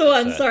 right? That's the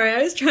one. Sorry,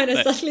 I was trying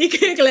to subtly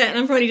Google it and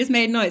I probably just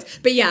made noise.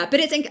 But yeah, but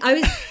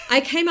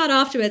I came out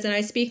afterwards and I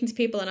was speaking to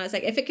people and I was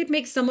like, if it could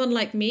make someone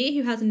like me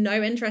who has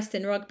no interest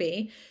in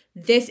rugby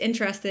this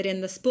interested in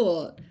the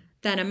sport,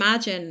 then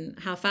imagine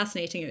how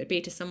fascinating it would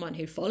be to someone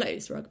who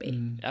follows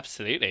rugby.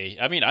 Absolutely.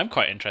 I mean, I'm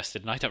quite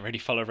interested, and I don't really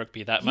follow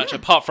rugby that much.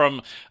 Apart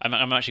from,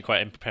 I'm actually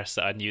quite impressed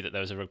that I knew that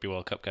there was a Rugby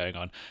World Cup going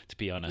on, to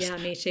be honest. Yeah,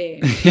 me too.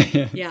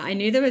 Yeah, I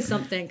knew there was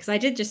something, because I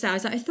did just say, I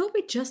was like, I thought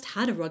we just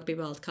had a Rugby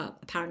World Cup.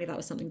 Apparently that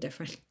was something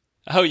different.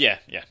 Oh, yeah.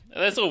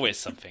 There's always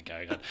something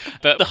going on.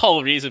 But the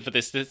whole reason for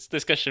this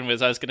discussion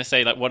was I was going to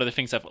say, like, one of the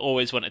things I've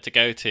always wanted to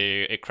go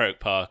to at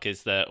Croke Park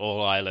is the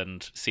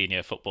All-Ireland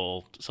Senior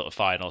Football sort of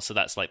final. So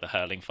that's like the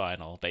hurling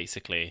final,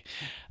 basically.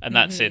 And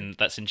that's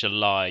in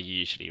July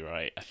usually,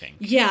 right, I think?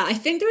 Yeah, I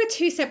think there are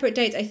two separate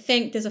dates. I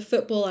think there's a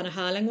football and a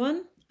hurling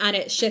one. And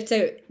it shifts.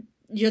 So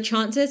your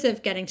chances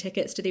of getting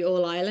tickets to the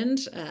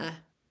All-Ireland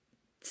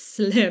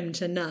slim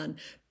to none.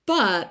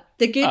 But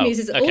the good news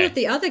is all of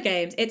the other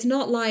games, it's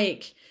not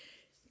like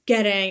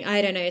getting,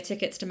 I don't know,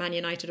 tickets to Man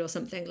United or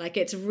something. Like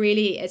it's a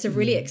really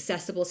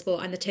accessible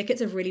sport, and the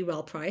tickets are really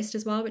well priced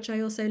as well, which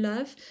I also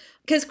love.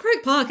 Because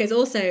Croke Park is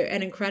also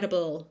an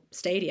incredible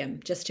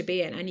stadium just to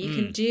be in, and you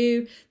can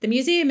do, the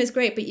museum is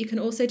great, but you can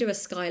also do a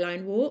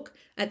skyline walk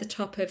at the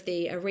top of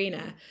the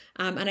arena,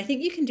 and I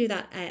think you can do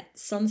that at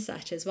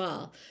sunset as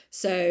well.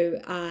 So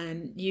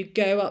you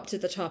go up to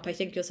the top, I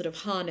think you're sort of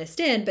harnessed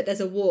in, but there's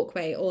a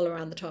walkway all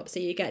around the top, so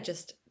you get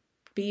just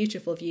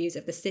beautiful views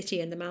of the city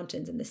and the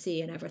mountains and the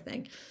sea and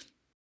everything.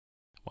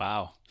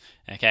 Wow.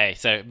 Okay,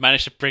 so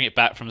managed to bring it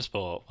back from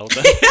sport. Well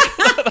done.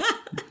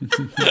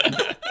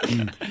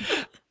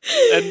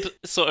 And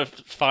sort of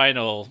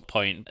final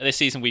point, this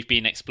season we've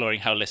been exploring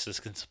how listeners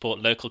can support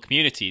local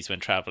communities when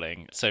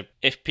travelling. So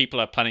if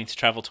people are planning to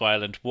travel to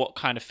Ireland, what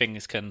kind of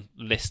things can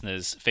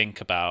listeners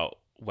think about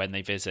when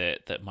they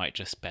visit that might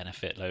just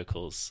benefit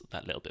locals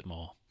that little bit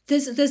more?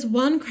 There's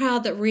one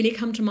crowd that really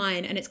come to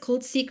mind, and it's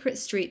called Secret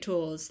Street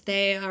Tours.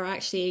 They are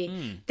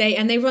actually,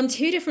 they run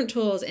two different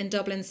tours in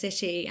Dublin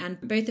City, and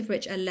both of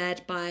which are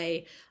led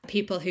by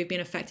people who've been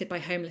affected by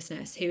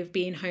homelessness, who've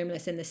been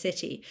homeless in the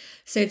city.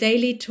 So they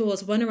lead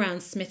tours, one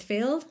around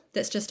Smithfield,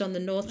 that's just on the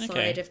north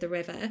side of the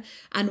river,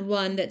 and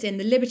one that's in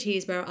the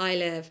Liberties where I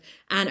live,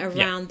 and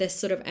around this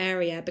sort of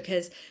area,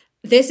 because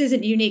this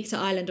isn't unique to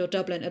Ireland or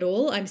Dublin at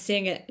all. I'm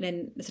seeing it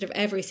in sort of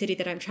every city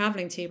that I'm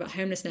traveling to, but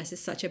homelessness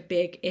is such a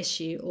big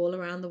issue all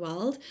around the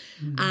world.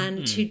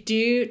 And to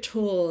do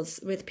tours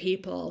with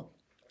people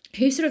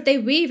who sort of, they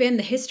weave in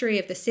the history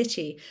of the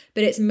city,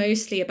 but it's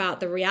mostly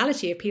about the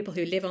reality of people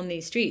who live on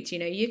these streets. You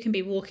know, you can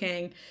be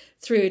walking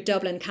through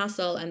Dublin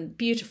Castle and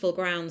beautiful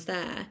grounds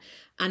there,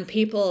 and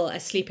people are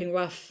sleeping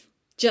rough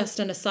just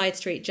on a side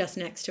street just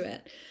next to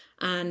it.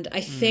 And I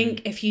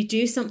think if you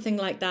do something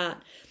like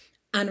that,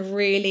 and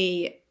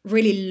really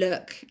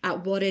look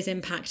at what is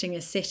impacting a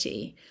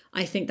city,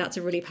 I think that's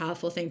a really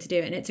powerful thing to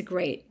do. And it's a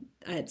great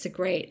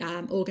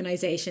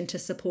organisation to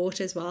support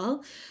as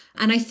well.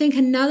 And I think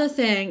another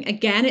thing,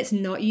 again, it's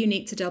not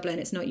unique to Dublin,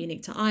 it's not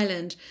unique to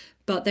Ireland,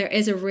 but there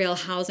is a real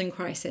housing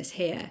crisis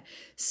here.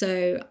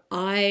 So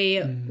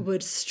I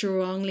would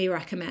strongly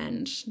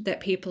recommend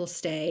that people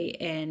stay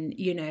in,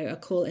 you know, a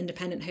cool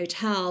independent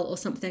hotel or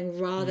something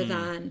rather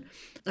than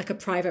like a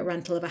private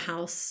rental of a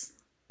house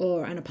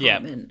or an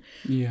apartment.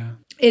 Yeah.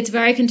 It's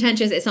very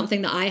contentious. It's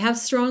something that I have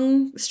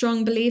strong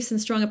beliefs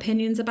and strong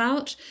opinions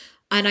about.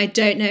 And I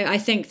don't know, I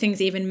think things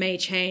even may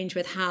change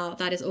with how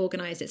that is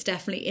organised. It's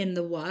definitely in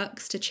the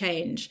works to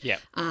change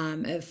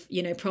of,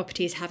 you know,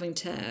 properties having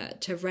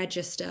to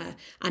register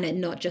and it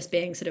not just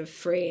being sort of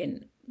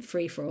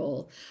free for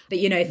all. But,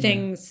 you know,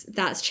 things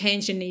that's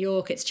changed in New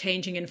York, it's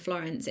changing in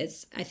Florence.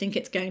 I think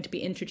it's going to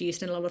be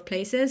introduced in a lot of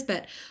places,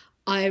 but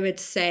I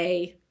would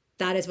say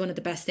that is one of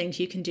the best things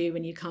you can do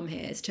when you come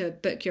here, is to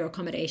book your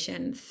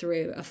accommodation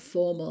through a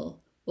formal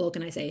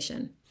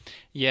organisation.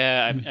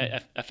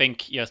 Yeah, I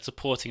think you're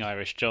supporting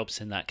Irish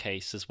jobs in that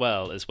case as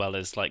well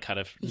as like kind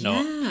of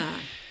not,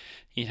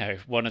 you know,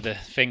 one of the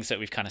things that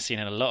we've kind of seen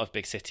in a lot of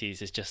big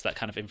cities is just that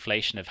kind of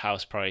inflation of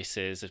house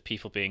prices, of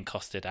people being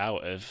costed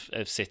out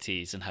of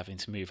cities and having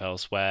to move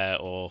elsewhere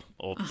or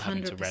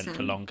having to rent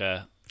for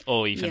longer.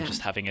 Or even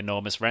just having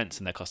enormous rents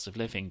and their cost of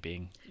living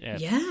being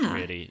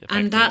really affected.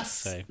 And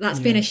that's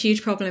been a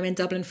huge problem in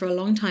Dublin for a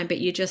long time. But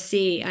you just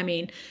see, I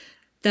mean,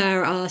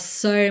 there are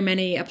so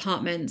many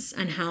apartments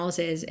and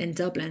houses in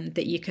Dublin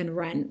that you can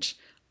rent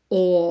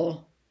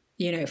or,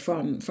 you know,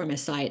 from a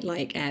site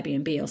like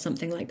Airbnb or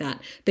something like that.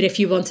 But if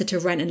you wanted to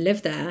rent and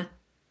live there,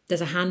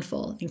 there's a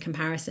handful in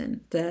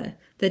comparison. The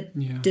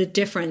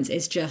difference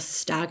is just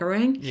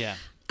staggering. Yeah.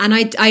 And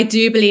I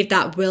do believe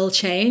that will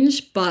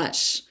change,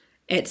 but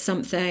it's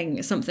something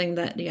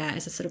that,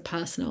 is a sort of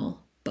personal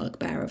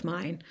bugbear of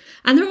mine.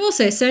 And there are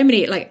also so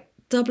many, like,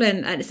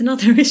 Dublin, and it's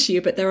another issue,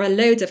 but there are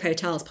loads of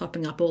hotels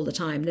popping up all the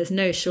time. There's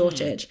no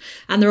shortage.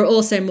 And there are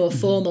also more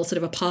formal sort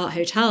of apart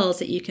hotels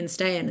that you can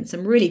stay in, and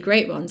some really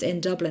great ones in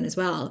Dublin as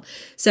well.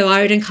 So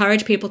I would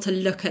encourage people to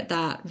look at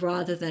that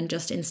rather than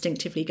just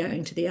instinctively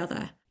going to the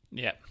other.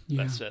 Yeah,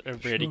 that's a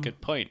really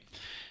good point.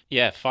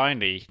 Yeah,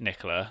 finally,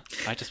 Nicola,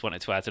 I just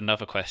wanted to add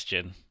another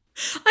question.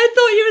 I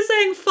thought you were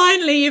saying,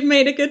 finally, you've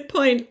made a good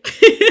point.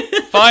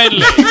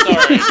 Finally,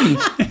 sorry.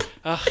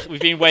 We've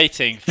been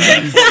waiting for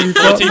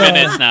 40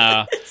 minutes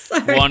now.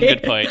 Sorry. One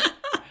good point.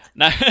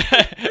 Now,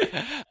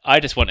 I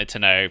just wanted to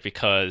know,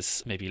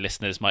 because maybe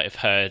listeners might have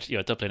heard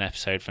your Dublin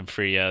episode from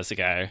 3 years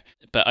ago,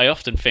 but I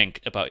often think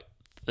about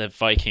the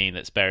Viking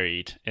that's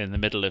buried in the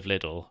middle of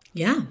Liddell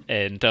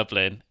in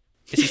Dublin.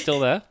 Is he still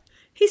there?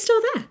 He's still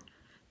there.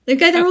 They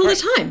go there all the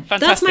time. Fantastic.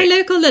 That's my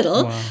local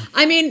Liddell. Wow.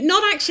 I mean,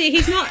 not actually,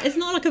 it's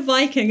not like a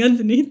Viking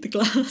underneath the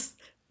glass.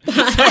 Sorry,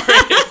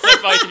 it's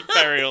a Viking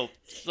burial.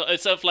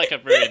 It's sort of like a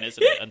ruin,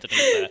 isn't it, underneath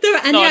there?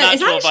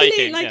 It's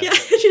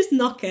actually just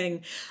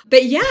knocking.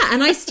 But yeah,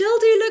 and I still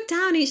do look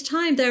down each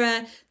time.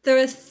 There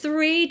are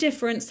 3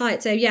 different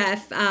sites. So yeah,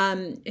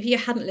 if you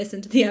hadn't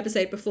listened to the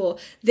episode before,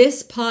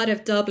 this part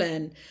of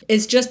Dublin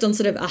is just on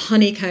sort of a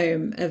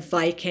honeycomb of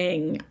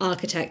Viking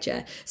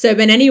architecture. So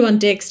when anyone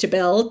digs to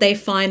build, they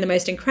find the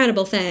most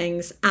incredible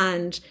things,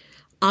 and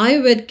I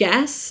would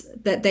guess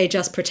that they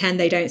just pretend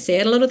they don't see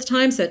it a lot of the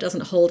time, so it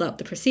doesn't hold up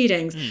the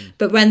proceedings.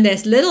 But when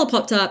this Liddell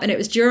popped up, and it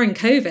was during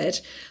COVID,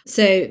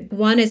 so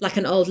one is like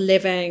an old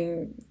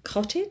living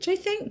cottage, I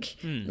think,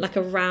 like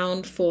a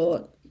round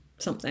fort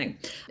something.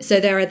 So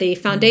there are the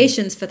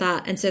foundations for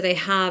that, and so they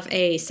have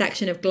a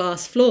section of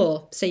glass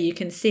floor so you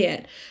can see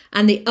it.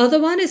 And the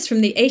other one is from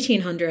the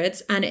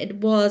 1800s, and it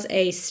was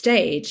a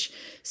stage.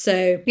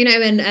 So,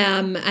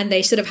 and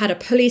they sort of had a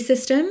pulley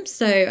system.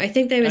 So I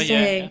think they were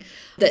saying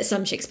that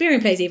some Shakespearean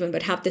plays even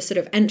would have this sort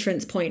of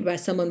entrance point where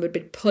someone would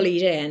be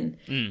pulleyed in,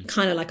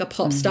 kind of like a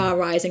pop star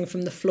rising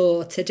from the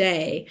floor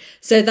today.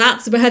 So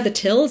that's where the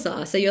tills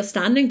are. So you're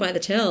standing by the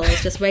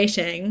tills just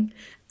waiting,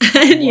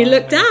 and you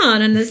look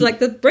down, and there's like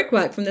the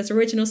brickwork from this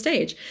original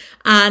stage.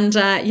 And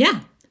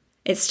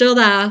it's still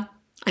there.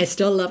 I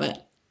still love it.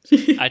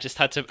 I just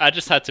had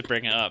to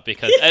bring it up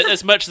because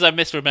as much as I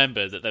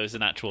misremembered that there was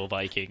an actual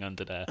Viking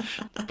under there,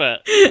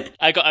 but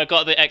I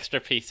got the extra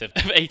piece of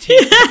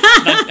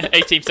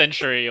 18th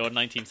century or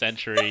 19th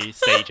century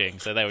staging.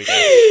 So there we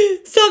go.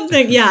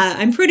 Something, yeah.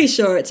 I'm pretty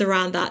sure it's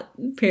around that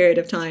period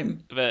of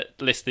time. But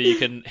listener, you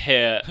can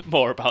hear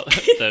more about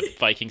the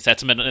Viking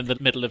settlement in the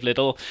middle of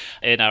Liddell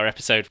in our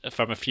episode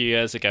from a few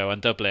years ago on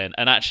Dublin.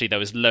 And actually, there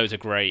was loads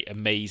of great,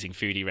 amazing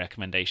foodie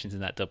recommendations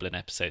in that Dublin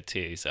episode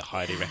too. So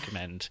highly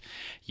recommend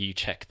you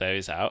check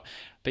those out.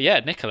 But yeah,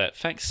 Nicola,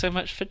 thanks so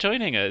much for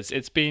joining us.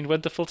 It's been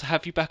wonderful to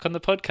have you back on the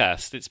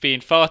podcast. It's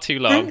been far too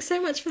long. Thanks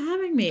so much for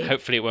having me.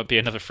 Hopefully it won't be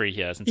another 3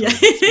 years until I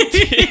speak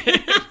to you.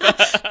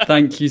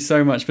 Thank you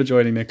so much for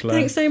joining, Nicola.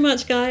 Thanks so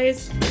much,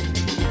 guys.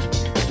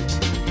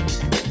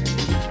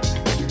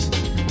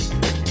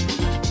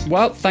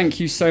 Well, thank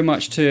you so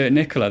much to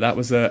Nicola. That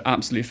was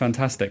absolutely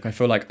fantastic. I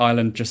feel like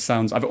Ireland just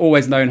sounds... I've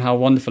always known how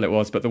wonderful it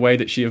was, but the way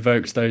that she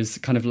evokes those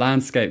kind of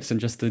landscapes and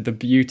just the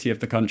beauty of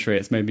the country,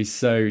 it's made me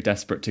so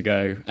desperate to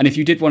go. And if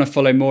you did want to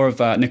follow more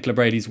of Nicola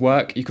Brady's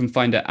work, you can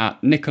find it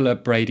at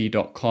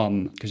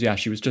nicolabrady.com, because, yeah,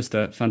 she was just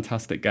a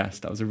fantastic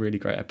guest. That was a really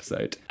great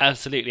episode.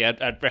 Absolutely.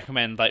 I'd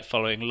recommend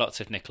following lots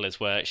of Nicola's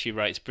work. She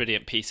writes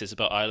brilliant pieces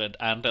about Ireland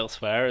and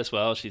elsewhere as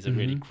well. She's a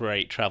really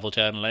great travel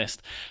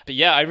journalist. But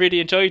yeah, I really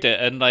enjoyed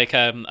it. And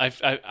I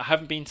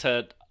haven't been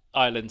to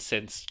Ireland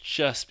since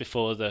just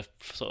before the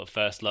sort of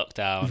first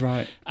lockdown,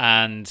 right?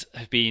 And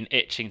have been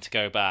itching to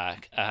go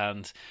back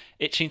and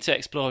itching to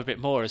explore a bit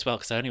more as well,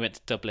 because I only went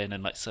to Dublin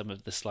and some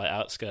of the slight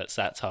outskirts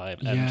that time,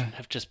 and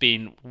have just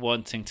been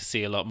wanting to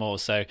see a lot more.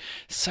 So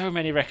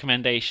many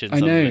recommendations on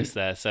the list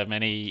there. So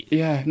many.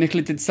 Yeah,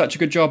 Nicola did such a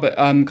good job at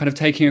kind of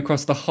taking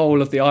across the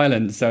whole of the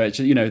island. So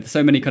it's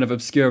so many kind of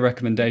obscure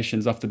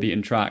recommendations off the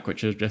beaten track,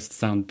 which just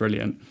sound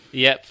brilliant.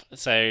 Yep.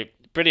 So.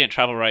 Brilliant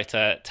travel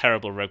writer,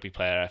 terrible rugby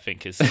player, I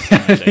think is I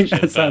think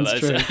that sounds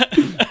true.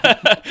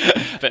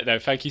 But no,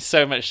 thank you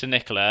so much to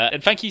Nicola.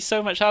 And thank you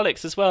so much,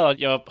 Alex, as well, on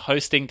your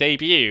hosting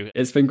debut.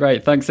 It's been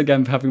great. Thanks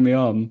again for having me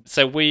on.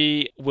 So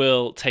we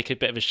will take a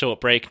bit of a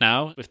short break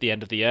now with the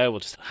end of the year.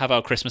 We'll just have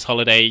our Christmas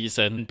holidays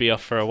and be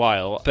off for a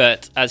while.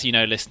 But as you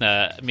know,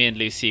 listener, me and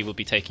Lucy will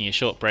be taking a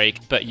short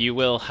break, but you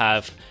will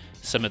have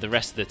some of the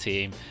rest of the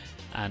team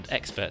and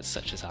experts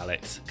such as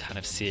Alex kind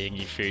of seeing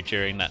you through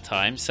during that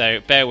time.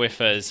 So bear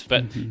with us,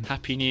 but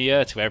Happy New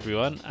Year to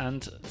everyone,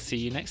 and see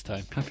you next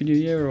time. Happy New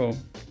Year all.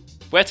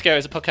 Where to Go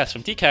is a podcast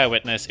from DK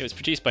Eyewitness. It was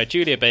produced by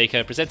Julia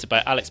Baker, presented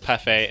by Alex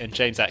Paffey and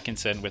James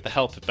Atkinson with the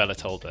help of Bella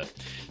Talbot.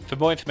 For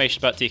more information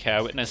about DK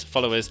Eyewitness,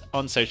 follow us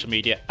on social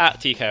media at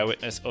DK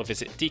Eyewitness or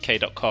visit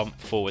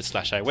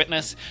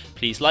dk.com/eyewitness.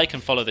 Please like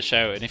and follow the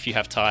show, and if you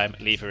have time,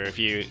 leave a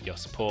review. Your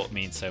support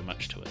means so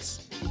much to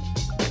us.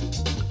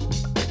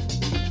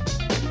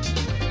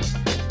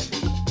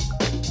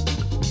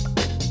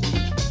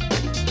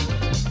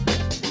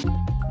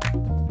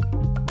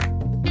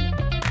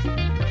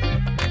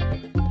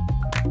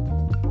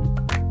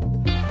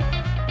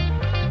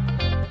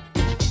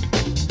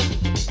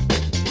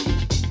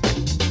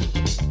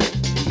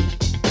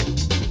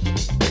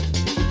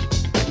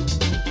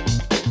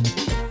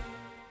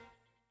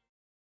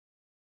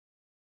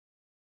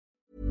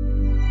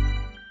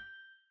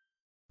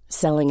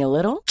 Selling a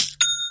little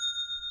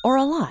or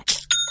a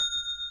lot?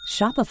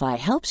 Shopify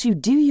helps you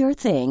do your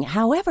thing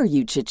however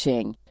you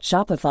cha-ching.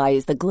 Shopify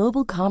is the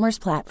global commerce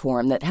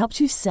platform that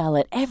helps you sell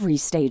at every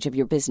stage of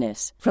your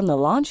business. From the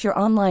launch your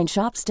online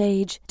shop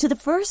stage to the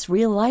first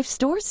real-life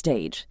store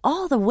stage,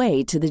 all the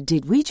way to the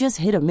did we just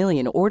hit a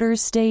million orders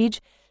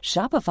stage.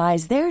 Shopify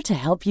is there to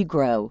help you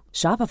grow.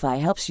 Shopify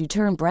helps you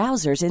turn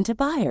browsers into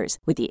buyers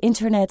with the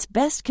internet's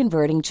best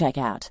converting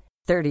checkout.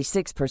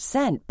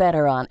 36%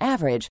 better on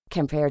average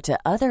compared to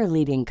other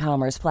leading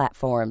commerce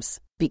platforms.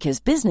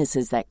 Because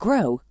businesses that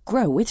grow,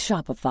 grow with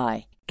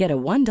Shopify. Get a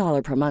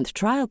 $1 per month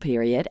trial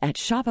period at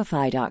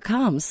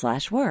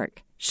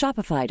shopify.com/work.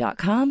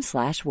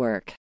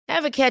 Shopify.com/work.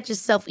 Ever catch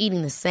yourself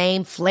eating the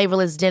same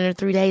flavorless dinner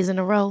 3 days in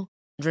a row?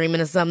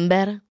 Dreaming of something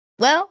better?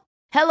 Well,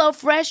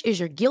 HelloFresh is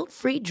your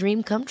guilt-free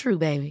dream come true,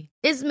 baby.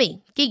 It's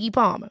me, Keke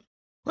Palmer.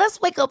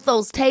 Let's wake up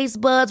those taste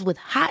buds with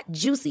hot,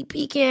 juicy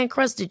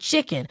pecan-crusted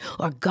chicken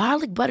or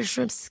garlic butter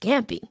shrimp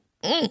scampi.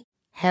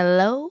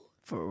 Hello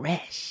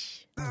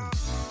Fresh.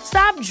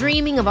 Stop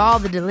dreaming of all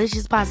the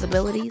delicious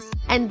possibilities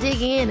and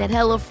dig in at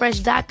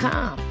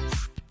HelloFresh.com.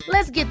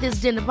 Let's get this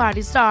dinner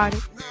party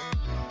started.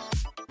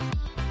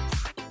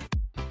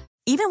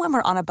 Even when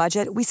we're on a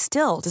budget, we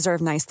still deserve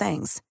nice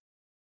things.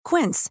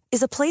 Quince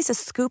is a place to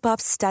scoop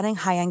up stunning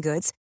high-end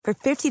goods for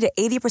 50 to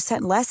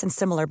 80% less than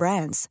similar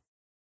brands.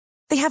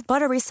 They have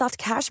buttery soft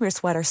cashmere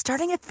sweaters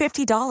starting at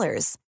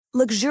 $50,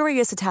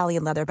 luxurious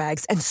Italian leather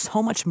bags, and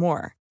so much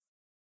more.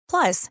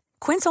 Plus,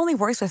 Quince only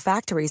works with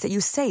factories that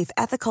use safe,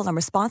 ethical, and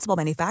responsible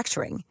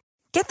manufacturing.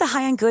 Get the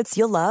high-end goods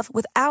you'll love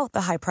without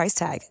the high price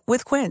tag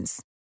with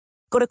Quince.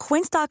 Go to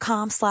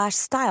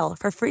quince.com/style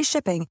for free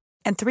shipping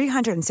and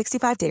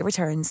 365-day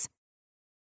returns.